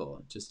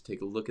rumble. Just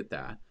take a look at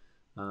that.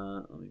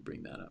 Let me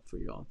bring that up for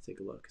you all. Take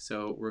a look.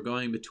 So we're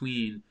going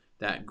between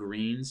that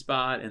green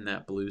spot and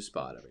that blue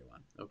spot,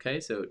 everyone. Okay,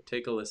 so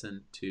take a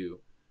listen to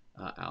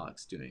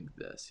Alex doing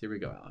this. Here we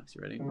go, Alex.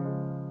 You ready?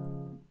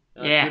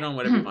 Yeah. Put on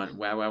whatever you want.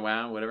 Wow, wow,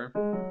 wow, whatever.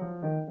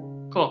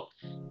 Cool.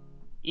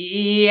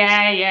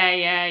 Yeah, yeah,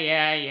 yeah,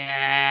 yeah,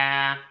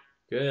 yeah.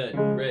 Good,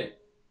 great.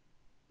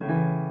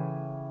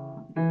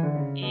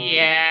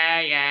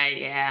 Yeah, yeah,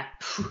 yeah.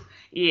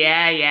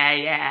 Yeah, yeah,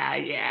 yeah,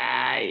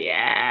 yeah,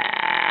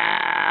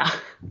 yeah.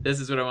 This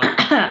is what I want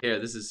to hear.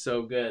 This is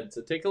so good.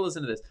 So take a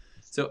listen to this.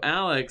 So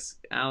Alex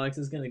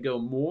is going to go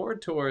more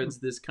towards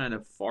this kind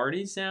of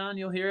farty sound.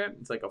 You'll hear it.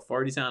 It's like a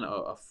farty sound,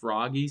 a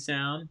froggy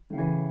sound.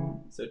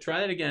 So try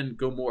that again.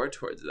 Go more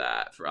towards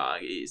that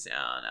froggy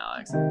sound,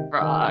 Alex.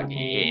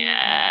 Froggy,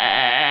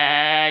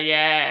 yeah,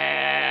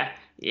 yeah,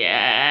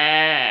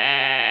 yeah.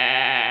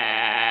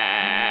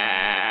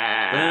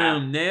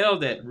 Boom,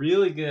 nailed it.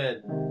 Really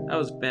good. That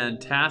was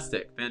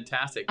fantastic.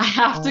 Fantastic. I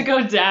have to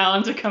go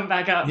down to come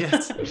back up.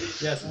 Yes,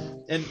 yes.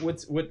 And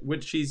what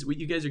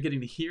you guys are getting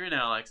to hear in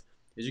Alex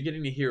is you're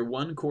getting to hear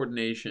one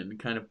coordination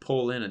kind of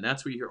pull in, and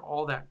that's where you hear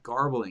all that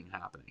garbling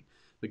happening.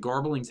 the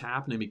garbling's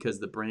happening because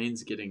the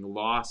brain's getting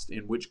lost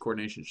in which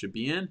coordination it should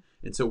be in.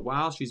 And so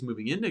while she's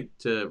moving into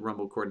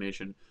rumble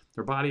coordination,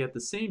 her body at the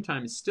same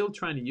time is still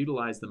trying to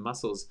utilize the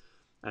muscles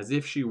as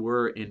if she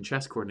were in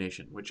chest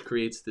coordination, which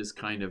creates this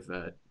kind of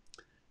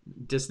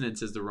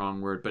dissonance is the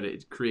wrong word, but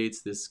it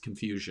creates this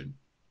confusion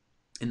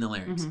in the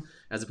larynx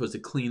as opposed to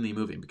cleanly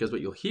moving. Because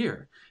what you'll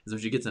hear is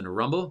when she gets into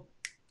rumble,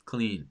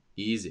 clean,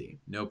 easy,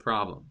 no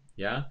problem.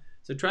 Yeah?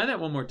 So try that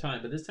one more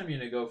time, but this time you're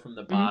going to go from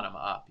the bottom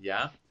up.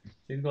 Yeah? So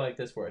you can go like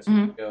this for us. You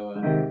can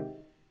go,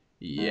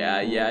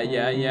 yeah, yeah,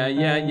 yeah, yeah,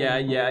 yeah, yeah,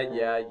 yeah,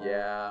 yeah,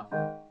 yeah.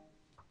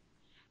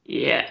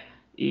 Yeah.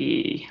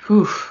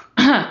 Whew.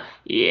 Yeah.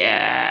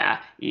 Yeah.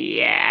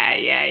 Yeah.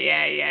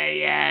 Yeah. Yeah.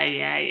 Yeah.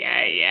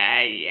 Yeah.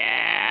 Yeah.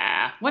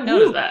 Yeah. What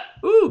note is that?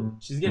 Ooh.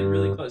 She's getting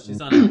really close.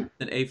 She's on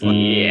an A flat.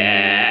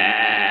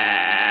 Yeah.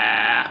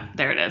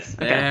 There it is.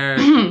 Okay. There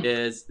she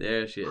is.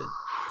 There she is.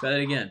 Try that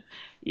again.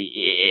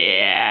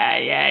 Yeah.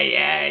 Yeah.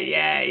 Yeah.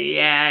 Yeah.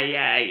 Yeah.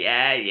 Yeah.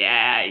 Yeah.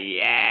 Yeah.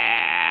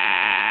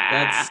 Yeah.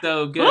 That's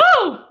so good.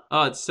 Woo!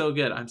 Oh, it's so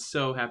good. I'm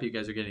so happy you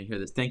guys are getting to hear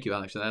this. Thank you,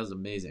 Alex. That was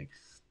amazing.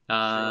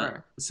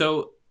 Sure.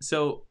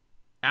 So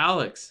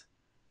Alex,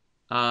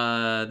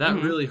 that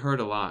really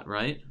hurt a lot,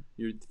 right?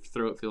 Your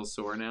throat feels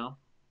sore now.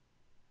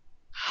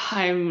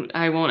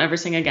 I won't ever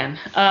sing again.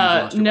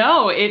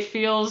 No, it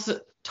feels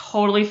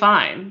totally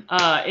fine.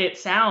 It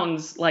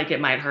sounds like it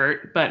might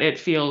hurt, but it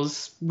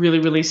feels really,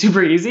 really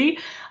super easy.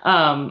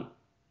 And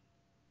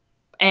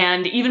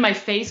even my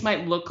face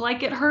might look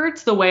like it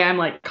hurts the way I'm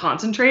like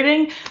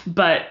concentrating,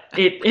 but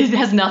it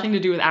has nothing to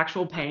do with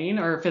actual pain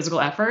or physical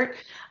effort.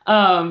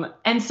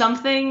 And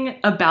something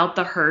about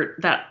the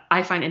hurt that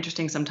I find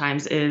interesting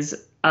sometimes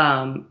is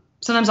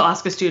sometimes I'll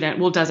ask a student,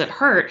 well, does it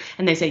hurt?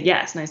 And they say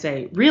yes. And I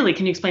say, really?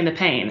 Can you explain the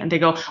pain? And they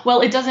go,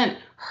 well, it doesn't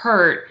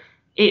hurt.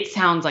 It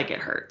sounds like it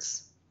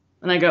hurts.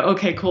 And I go,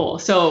 okay, cool.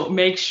 So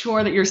make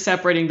sure that you're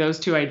separating those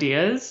two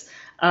ideas.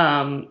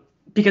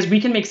 Because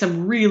we can make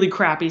some really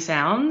crappy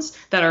sounds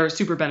that are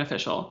super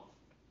beneficial.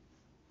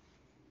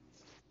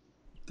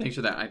 Thanks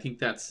for that. I think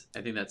that's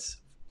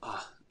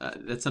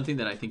something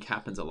that I think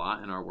happens a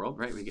lot in our world,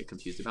 right? We get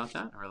confused about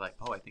that, and we're like,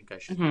 oh, I think I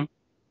should. And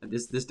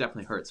this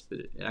definitely hurts, but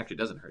it actually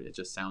doesn't hurt. It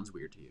just sounds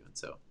weird to you, and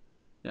so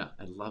yeah,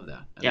 I love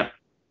that. Yep.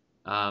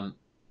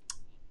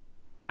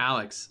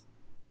 Alex,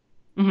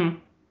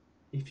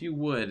 if you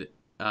would,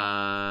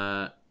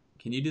 can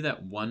you do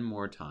that one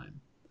more time?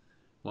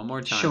 One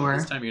more time. Sure.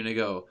 This time you're gonna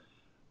go.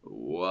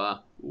 Wah,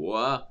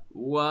 wah,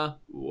 wah,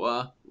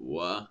 wah,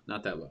 wah.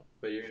 Not that low,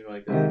 but you're gonna go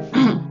like this.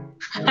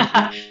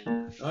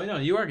 Oh no,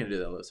 you are gonna do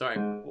that low. Sorry.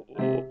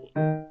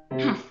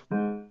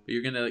 But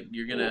you're gonna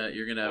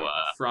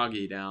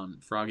froggy down,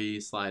 froggy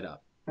slide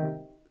up.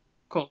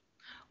 Cool.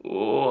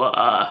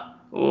 Wah,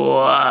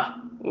 wah,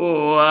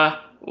 wah,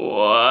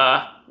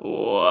 wah,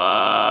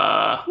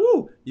 wah.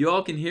 Woo! You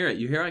all can hear it.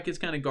 You hear it gets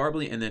kind of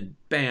garbly, and then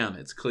bam,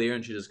 it's clear,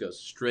 and she just goes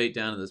straight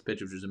down to this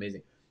pitch, which is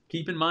amazing.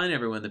 Keep in mind,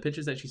 everyone, the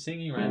pitches that she's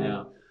singing right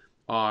now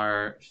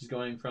she's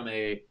going from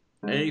a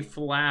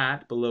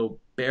flat below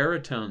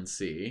baritone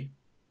C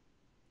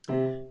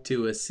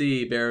to a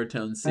C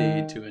baritone C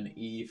to an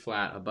E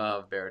flat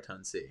above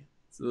baritone C.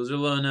 So those are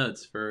low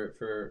notes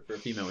for a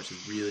female, which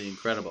is really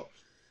incredible.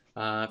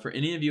 For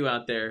any of you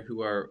out there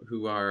who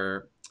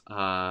are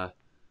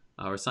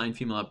assigned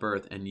female at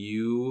birth, and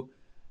you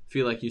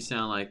feel like you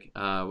sound like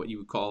what you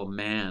would call a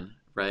man,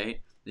 right?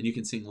 Then you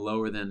can sing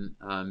lower than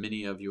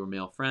many of your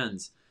male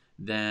friends.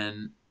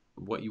 Then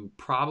what you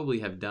probably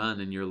have done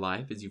in your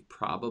life is you've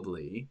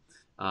probably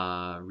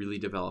really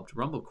developed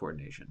rumble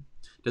coordination.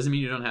 Doesn't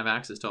mean you don't have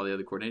access to all the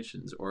other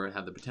coordinations or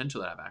have the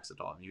potential to have access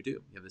to all of them. You do.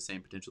 You have the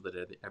same potential that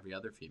every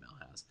other female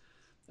has,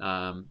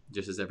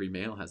 just as every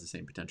male has the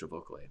same potential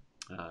vocally.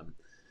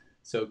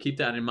 So keep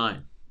that in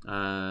mind.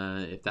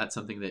 If that's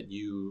something that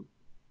you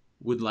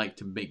would like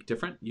to make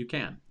different, you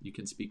can. You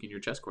can speak in your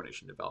chest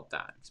coordination, develop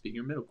that. Speak in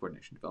your middle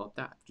coordination, develop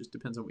that. Just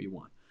depends on what you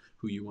want,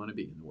 who you want to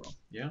be in the world.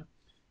 Yeah?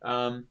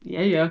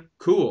 Yeah.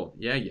 Cool.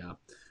 Yeah.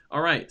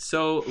 All right.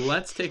 So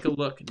let's take a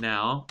look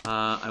now.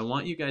 I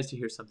want you guys to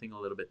hear something a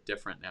little bit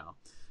different now.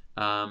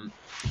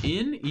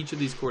 In each of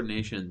these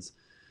coordinations,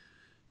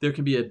 there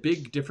can be a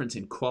big difference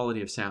in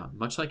quality of sound,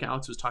 much like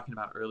Alex was talking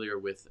about earlier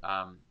with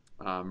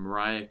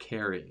Mariah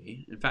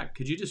Carey. In fact,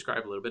 could you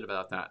describe a little bit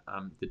about that?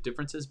 The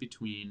differences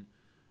between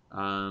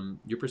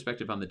your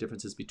perspective on the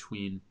differences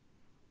between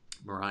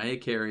Mariah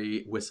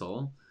Carey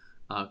whistle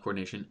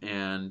coordination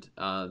and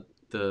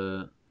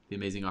the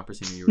amazing opera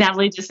singer you were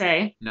Natalie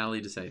Dessay.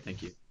 Natalie Dessay,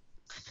 thank you.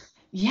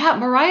 Yeah,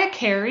 Mariah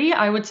Carey,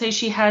 I would say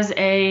she has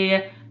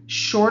a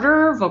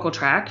shorter vocal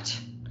tract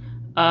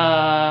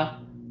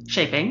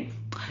shaping,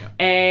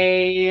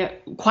 a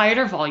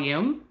quieter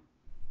volume,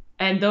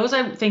 and those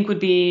I think would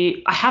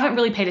be, I haven't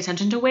really paid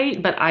attention to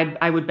weight, but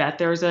I would bet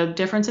there's a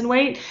difference in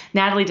weight.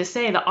 Natalie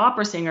Dessay, the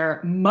opera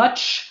singer,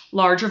 much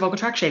larger vocal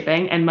tract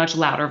shaping and much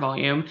louder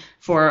volume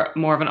for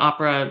more of an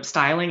opera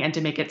styling and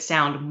to make it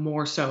sound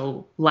more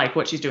so like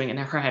what she's doing in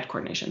her head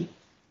coordination.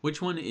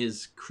 Which one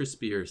is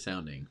crispier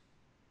sounding?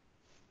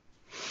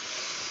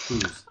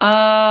 Who's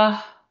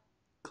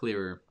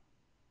Clearer.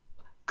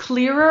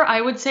 Clearer,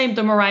 I would say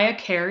the Mariah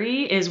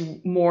Carey is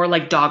more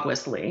like dog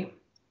whistly.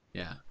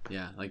 Yeah,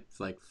 yeah, like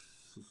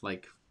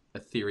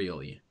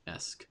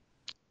ethereal-esque.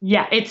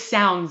 Yeah, it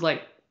sounds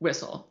like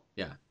whistle.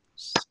 Yeah,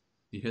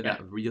 you hear Yeah.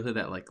 that. You hear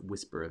that like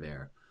whisper of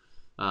air.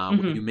 You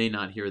Hmm. may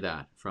not hear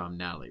that from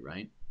Natalie,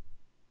 right?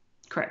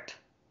 Correct.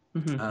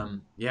 Hmm.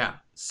 Yeah.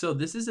 So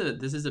this is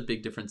a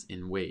big difference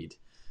in weight,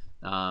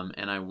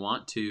 and I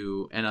want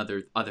to and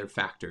other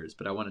factors,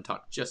 but I want to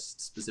talk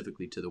just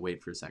specifically to the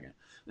weight for a second.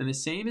 And the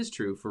same is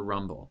true for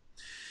rumble.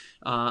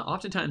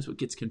 Oftentimes, what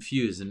gets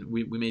confused, and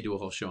we may do a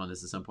whole show on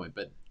this at some point,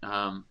 but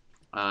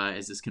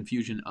is this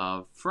confusion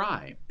of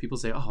fry. People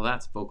say, "Oh,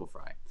 that's vocal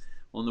fry."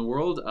 Well, in the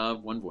world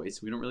of One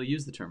Voice, we don't really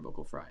use the term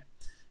vocal fry.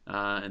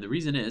 And the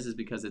reason is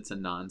because it's a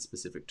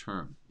non-specific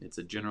term. It's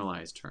a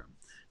generalized term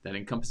that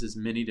encompasses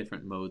many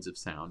different modes of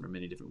sound or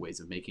many different ways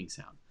of making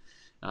sound.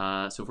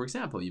 So, for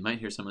example, you might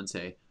hear someone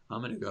say,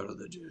 "I'm going to go to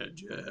the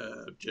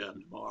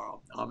gym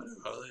tomorrow. I'm going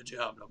to go to the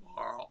gym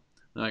tomorrow."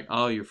 They're like,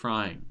 "Oh, you're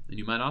frying." And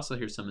you might also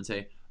hear someone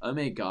say, "Oh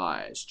my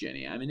gosh,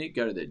 Jenny, I'm going to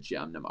go to the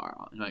gym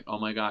tomorrow." And you're like, "Oh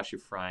my gosh, you're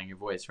frying your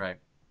voice," right?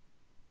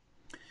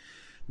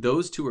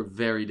 Those two are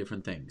very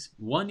different things.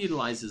 One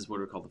utilizes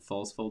what are called the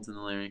false folds in the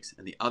larynx,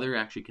 and the other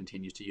actually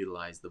continues to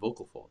utilize the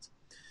vocal folds.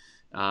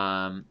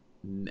 And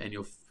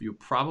you'll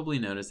probably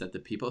notice that the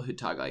people who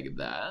talk like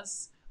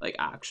this, like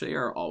actually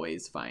are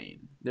always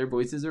fine. Their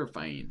voices are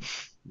fine.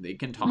 They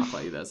can talk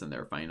like this, and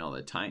they're fine all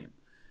the time.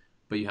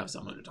 But you have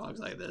someone who talks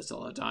like this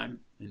all the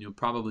time, and you'll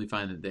probably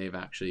find that they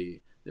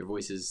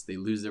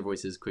lose their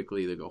voices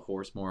quickly. They go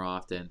hoarse more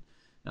often.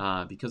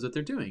 Because what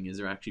they're doing is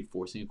they're actually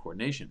forcing a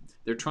coordination.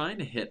 They're trying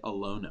to hit a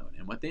low note,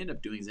 and what they end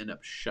up doing is end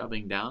up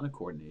shoving down a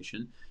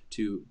coordination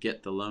to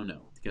get the low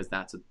note, because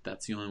that's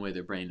the only way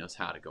their brain knows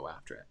how to go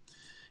after it,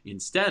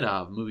 instead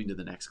of moving to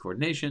the next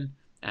coordination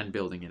and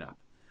building it up.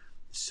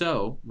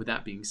 So, with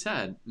that being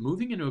said,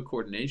 moving into a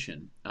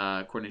coordination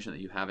that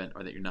you haven't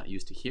or that you're not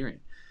used to hearing,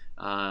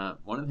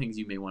 one of the things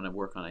you may want to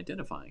work on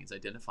identifying is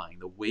identifying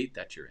the weight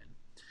that you're in.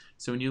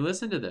 So when you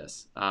listen to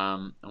this,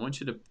 I want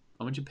you to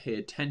pay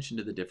attention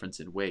to the difference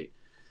in weight.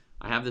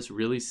 I have this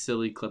really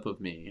silly clip of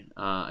me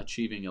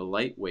achieving a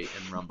light weight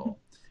in rumble,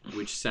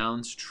 which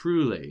sounds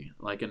truly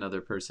like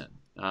another person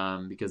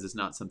because it's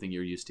not something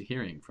you're used to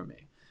hearing from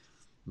me.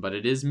 But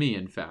it is me,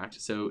 in fact.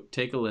 So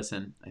take a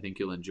listen. I think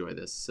you'll enjoy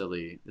this.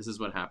 This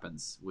is what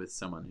happens with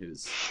someone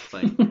who's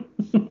playing.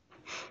 I'm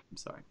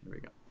sorry. Here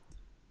we go.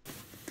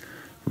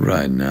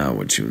 Right now,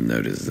 what you'll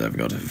notice is I've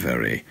got a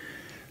very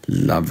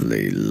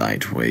lovely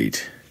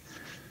lightweight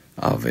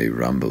of a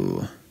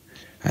rumble.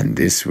 And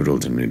this would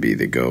ultimately be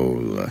the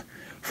goal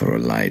for a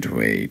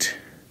lightweight.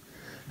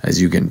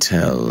 As you can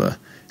tell,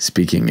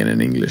 speaking in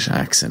an English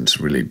accent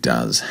really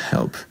does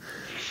help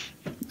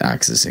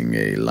accessing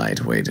a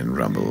lightweight and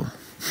rumble.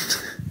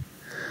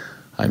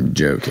 I'm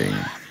joking.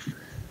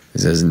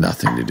 This has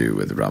nothing to do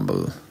with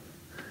rumble.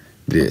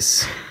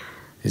 This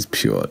is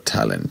pure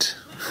talent.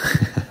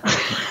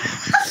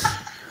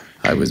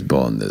 I was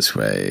born this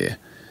way,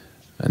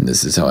 and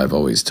this is how I've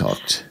always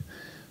talked.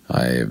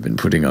 I have been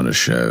putting on a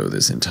show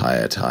this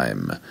entire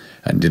time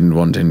and didn't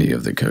want any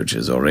of the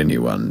coaches or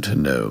anyone to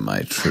know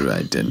my true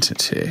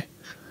identity.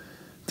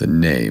 The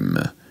name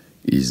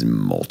is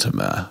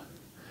Mortimer.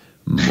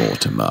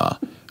 Mortimer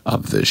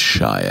of the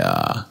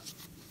Shire.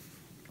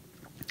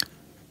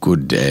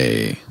 Good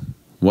day.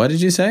 What did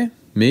you say?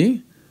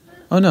 Me?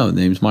 Oh no, the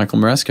name's Michael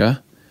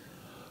Maresca.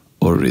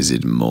 Or is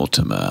it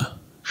Mortimer?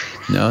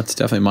 No, it's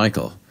definitely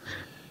Michael.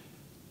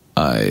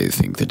 I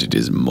think that it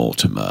is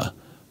Mortimer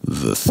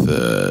the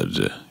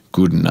Third.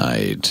 Good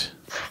night.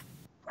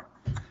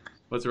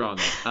 What's wrong?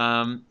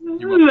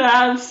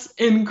 That's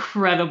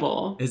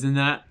incredible. Isn't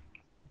that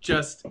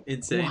just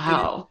insane?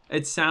 Wow.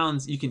 It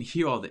sounds, you can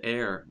hear all the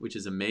air, which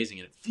is amazing,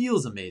 and it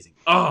feels amazing.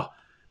 Oh,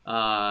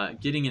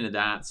 getting into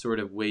that sort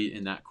of weight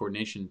and that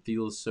coordination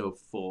feels so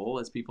full,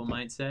 as people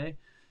might say.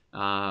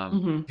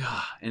 And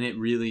it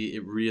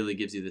really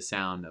gives you the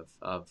sound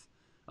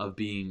of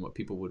being what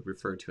people would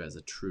refer to as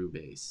a true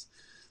bass.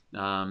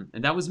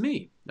 And that was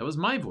me. That was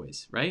my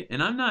voice, right?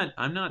 And I'm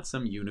not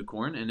some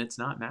unicorn, and it's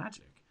not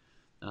magic.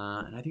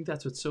 And I think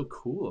that's what's so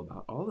cool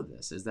about all of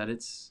this is that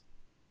it's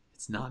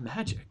not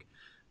magic.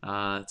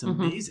 It's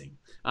amazing.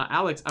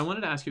 Alex, I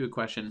wanted to ask you a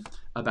question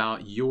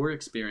about your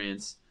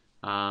experience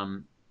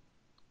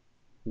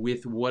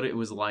with what it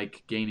was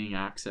like gaining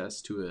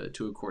access to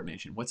a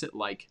coordination. What's it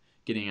like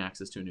getting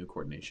access to a new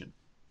coordination?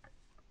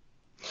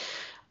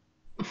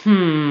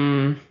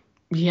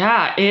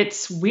 Yeah,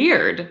 it's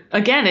weird.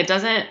 Again,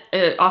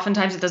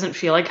 oftentimes it doesn't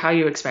feel like how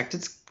you expect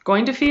it's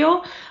going to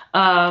feel.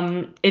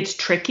 It's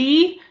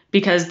tricky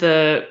because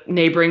the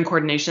neighboring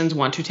coordinations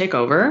want to take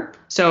over.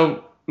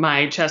 So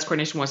my chest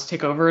coordination wants to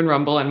take over and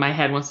rumble, and my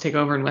head wants to take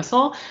over and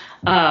whistle.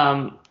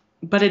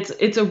 But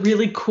it's a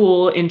really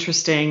cool,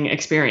 interesting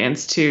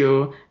experience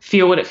to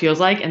feel what it feels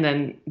like and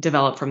then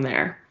develop from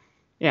there.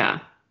 Yeah.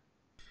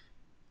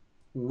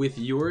 With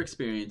your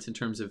experience in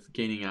terms of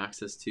gaining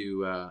access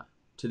to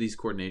these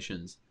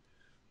coordinations,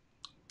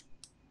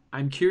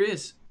 I'm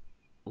curious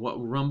what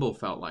rumble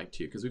felt like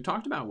to you, because we've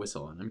talked about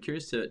whistle, and I'm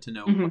curious to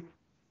know Mm-hmm. what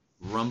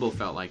rumble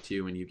felt like to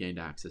you when you gained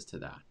access to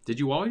that. Did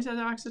you always have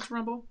access to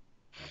rumble?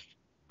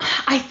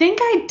 I think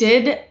I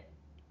did.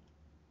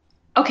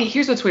 Okay,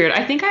 here's what's weird.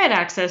 I think I had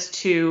access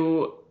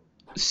to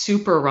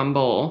Super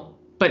Rumble,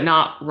 but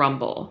not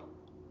Rumble.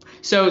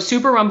 So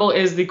Super Rumble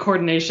is the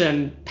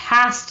coordination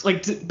past,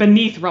 like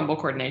beneath Rumble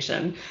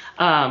coordination,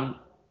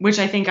 which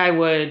I think I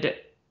would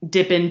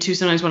dip into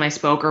sometimes when I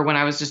spoke or when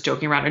I was just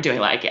joking around or doing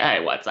like, hey,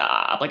 what's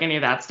up? Like any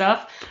of that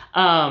stuff.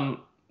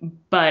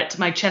 But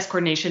my chest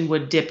coordination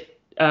would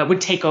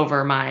take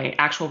over my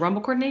actual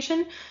Rumble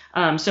coordination.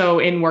 So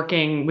in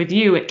working with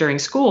you during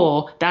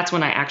school, that's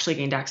when I actually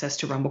gained access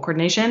to Rumble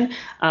coordination.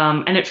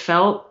 And it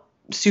felt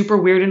super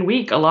weird and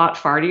weak, a lot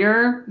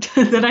fartier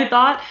than I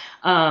thought.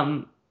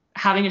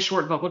 Having a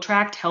short vocal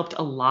tract helped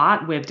a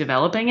lot with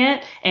developing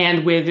it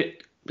and with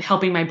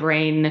helping my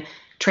brain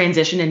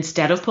transition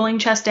instead of pulling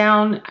chest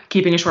down.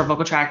 Keeping a short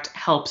vocal tract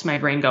helps my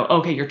brain go,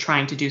 okay, you're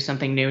trying to do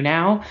something new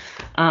now.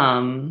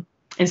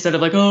 Instead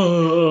of like,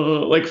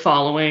 oh, like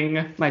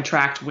following my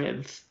tract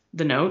with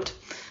the note.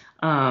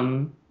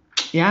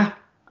 Yeah.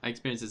 I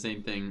experienced the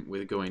same thing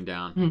with going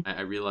down. Mm.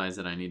 I realized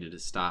that I needed to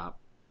stop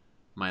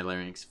my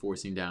larynx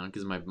forcing down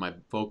because my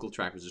vocal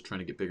tract was just trying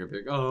to get bigger and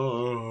bigger.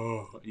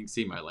 Oh, you can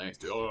see my larynx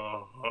do.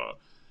 Oh,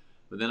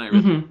 but then I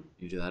realized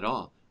you do that at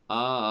all.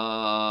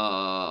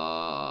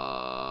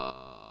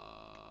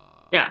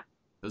 Yeah.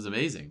 It was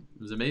amazing.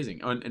 It was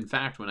amazing. Oh, and in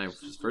fact, when I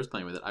was first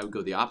playing with it, I would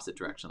go the opposite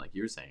direction, like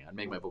you were saying. I'd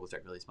make my vocal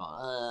tract really small,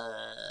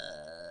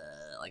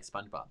 like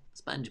SpongeBob.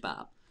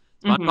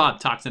 SpongeBob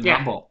talks in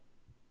rumble.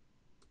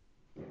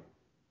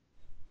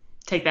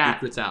 Take that.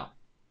 Secrets out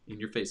in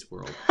your face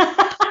world.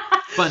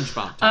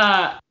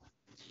 SpongeBob.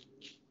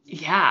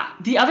 Yeah.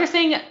 The other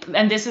thing,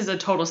 and this is a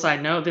total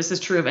side note, this is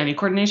true of any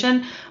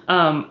coordination.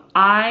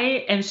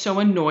 I am so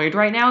annoyed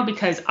right now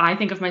because I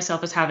think of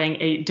myself as having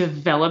a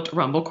developed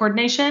rumble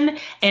coordination.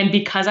 And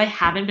because I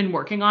haven't been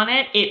working on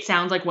it, it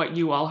sounds like what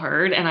you all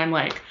heard. And I'm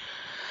like,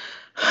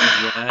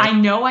 I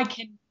know I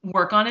can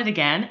work on it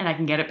again and I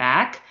can get it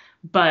back.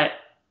 But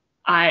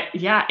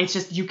it's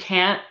just, you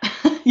can't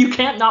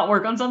not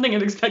work on something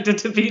and expect it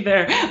to be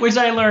there, which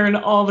I learn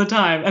all the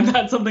time. And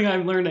that's something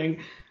I'm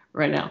learning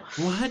right now.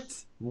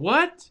 What?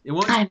 It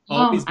won't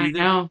always be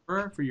there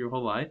for your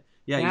whole life?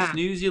 Yeah, you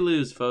snooze, you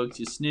lose, folks.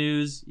 You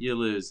snooze, you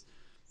lose.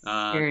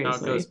 Seriously. How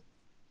it goes.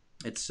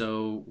 It's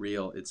so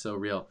real. It's so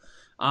real.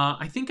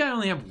 I think I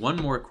only have one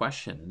more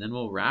question, and then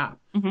we'll wrap.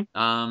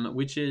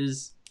 Which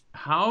is,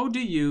 how do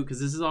you,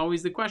 because this is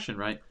always the question,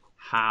 right?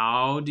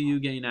 How do you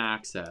gain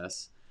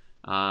access?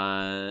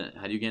 How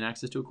do you gain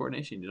access to a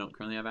coordination you don't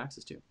currently have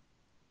access to?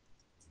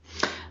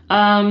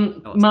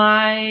 Thank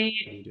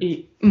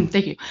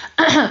you.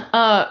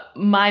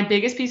 My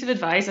biggest piece of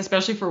advice,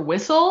 especially for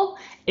whistle,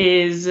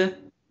 is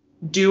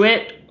do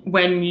it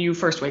when you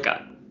first wake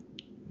up.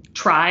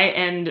 Try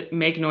and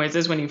make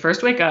noises when you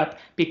first wake up,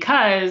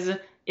 because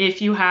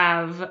if you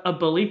have a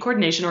bully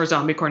coordination or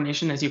zombie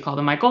coordination, as you call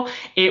them, Michael,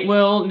 it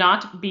will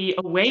not be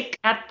awake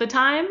at the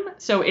time.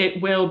 So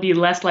it will be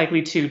less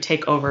likely to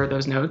take over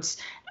those notes.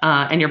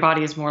 And your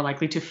body is more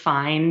likely to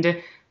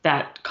find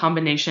that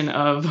combination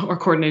of or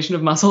coordination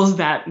of muscles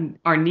that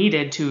are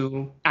needed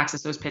to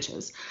access those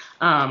pitches.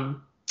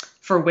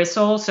 For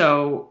whistle,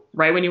 so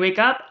right when you wake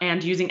up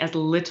and using as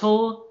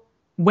little,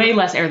 way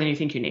less air than you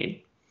think you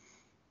need.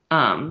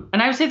 And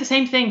I would say the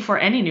same thing for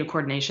any new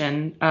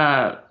coordination.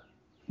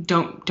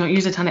 Don't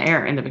use a ton of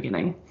air in the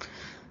beginning.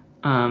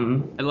 I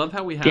love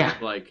how we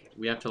have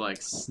we have to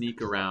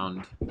sneak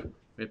around.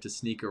 We have to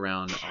sneak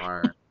around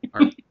our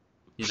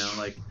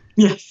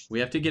yes. We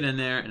have to get in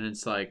there and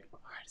it's like, all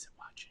right, is it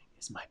watching?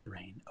 Is my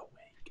brain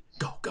awake?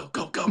 Go,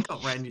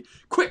 right? And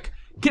quick,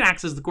 get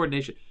access to the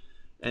coordination.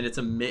 And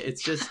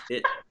it's just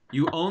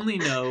you only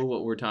know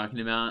what we're talking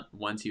about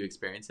once you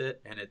experience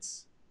it, and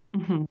it's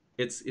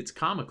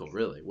comical,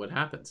 really, what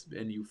happens.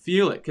 And you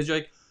feel it because you're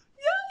like,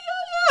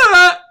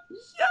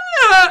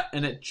 yeah,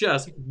 and it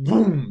just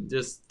boom,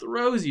 just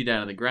throws you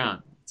down on the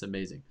ground. It's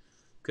amazing.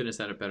 Couldn't have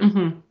said it better.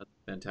 That's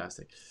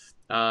fantastic.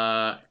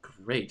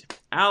 Great.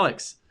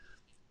 Alex,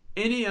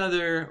 any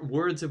other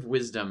words of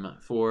wisdom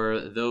for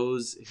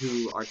those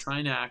who are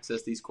trying to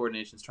access these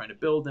coordinations, trying to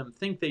build them,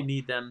 think they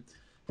need them?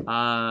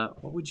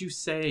 What would you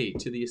say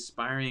to the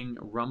aspiring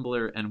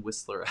rumbler and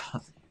whistler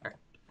out there?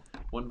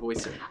 One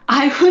voicer.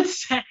 I would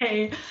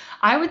say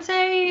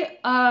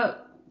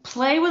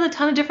play with a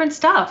ton of different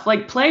stuff.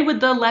 Like play with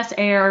the less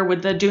air,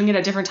 with the doing it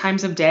at different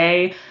times of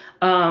day.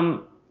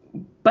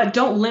 But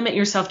don't limit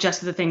yourself just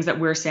to the things that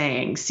we're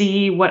saying.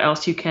 See what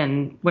else you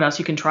can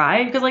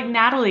try. Because like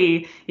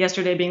Natalie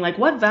yesterday being like,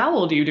 what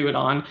vowel do you do it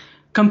on?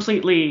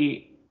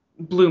 Completely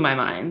blew my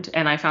mind.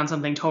 And I found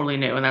something totally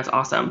new. And that's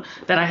awesome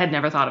that I had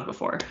never thought of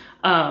before.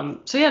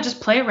 So yeah, just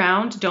play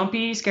around. Don't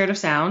be scared of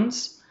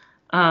sounds.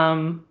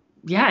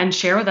 And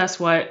share with us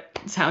what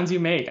sounds you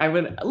make. I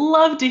would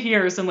love to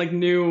hear some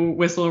new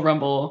whistle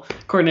rumble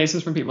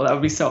coordinations from people. That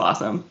would be so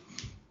awesome.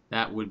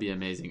 That would be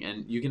amazing.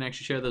 And you can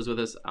actually share those with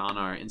us on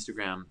our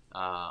Instagram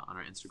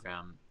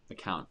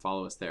account.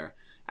 Follow us there.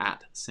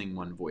 at Sing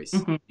One Voice.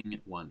 Mm-hmm.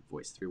 Sing One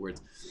Voice, 3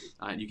 words.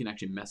 And you can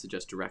actually message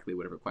us directly,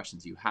 whatever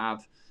questions you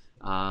have,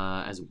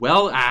 as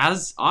well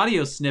as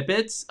audio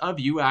snippets of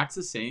you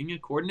accessing a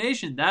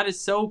coordination. That is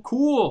so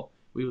cool.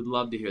 We would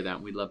love to hear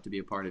that. We'd love to be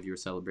a part of your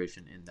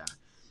celebration in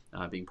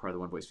that, being part of the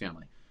One Voice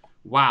family.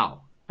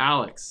 Wow.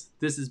 Alex,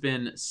 this has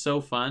been so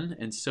fun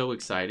and so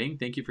exciting.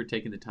 Thank you for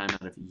taking the time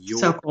out of your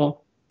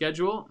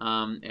schedule.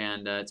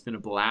 And it's been a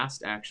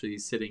blast actually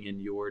sitting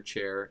in your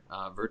chair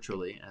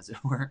virtually, as it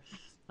were.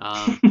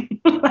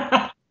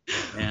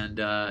 And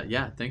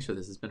yeah, thanks for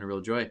this. It's been a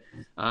real joy.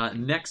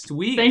 Next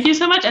week. Thank you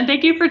so much. And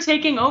thank you for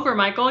taking over,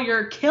 Michael.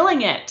 You're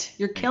killing it.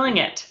 You're killing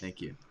it.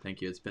 Thank you. Thank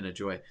you. It's been a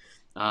joy.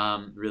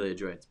 Really a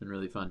joy. It's been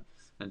really fun.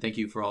 And thank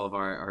you for all of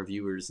our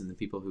viewers and the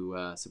people who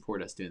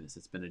support us doing this.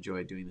 It's been a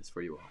joy doing this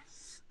for you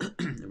all.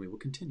 And we will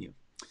continue.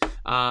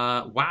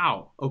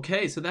 Wow.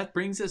 Okay, so that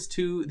brings us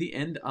to the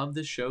end of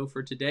the show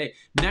for today.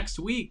 Next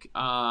week,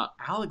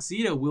 Alex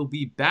Zeto will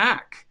be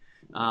back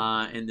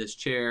in this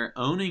chair,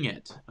 owning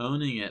it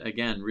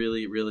again.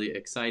 Really, really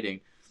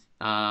exciting.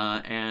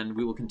 And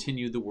we will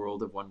continue the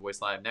world of One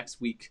Voice Live next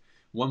week.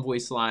 One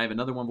Voice Live,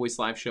 another One Voice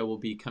Live show will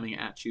be coming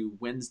at you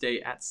Wednesday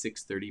at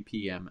 6:30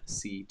 p.m.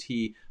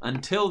 CT.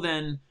 Until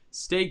then,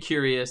 stay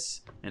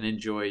curious and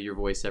enjoy your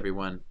voice,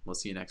 everyone. We'll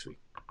see you next week.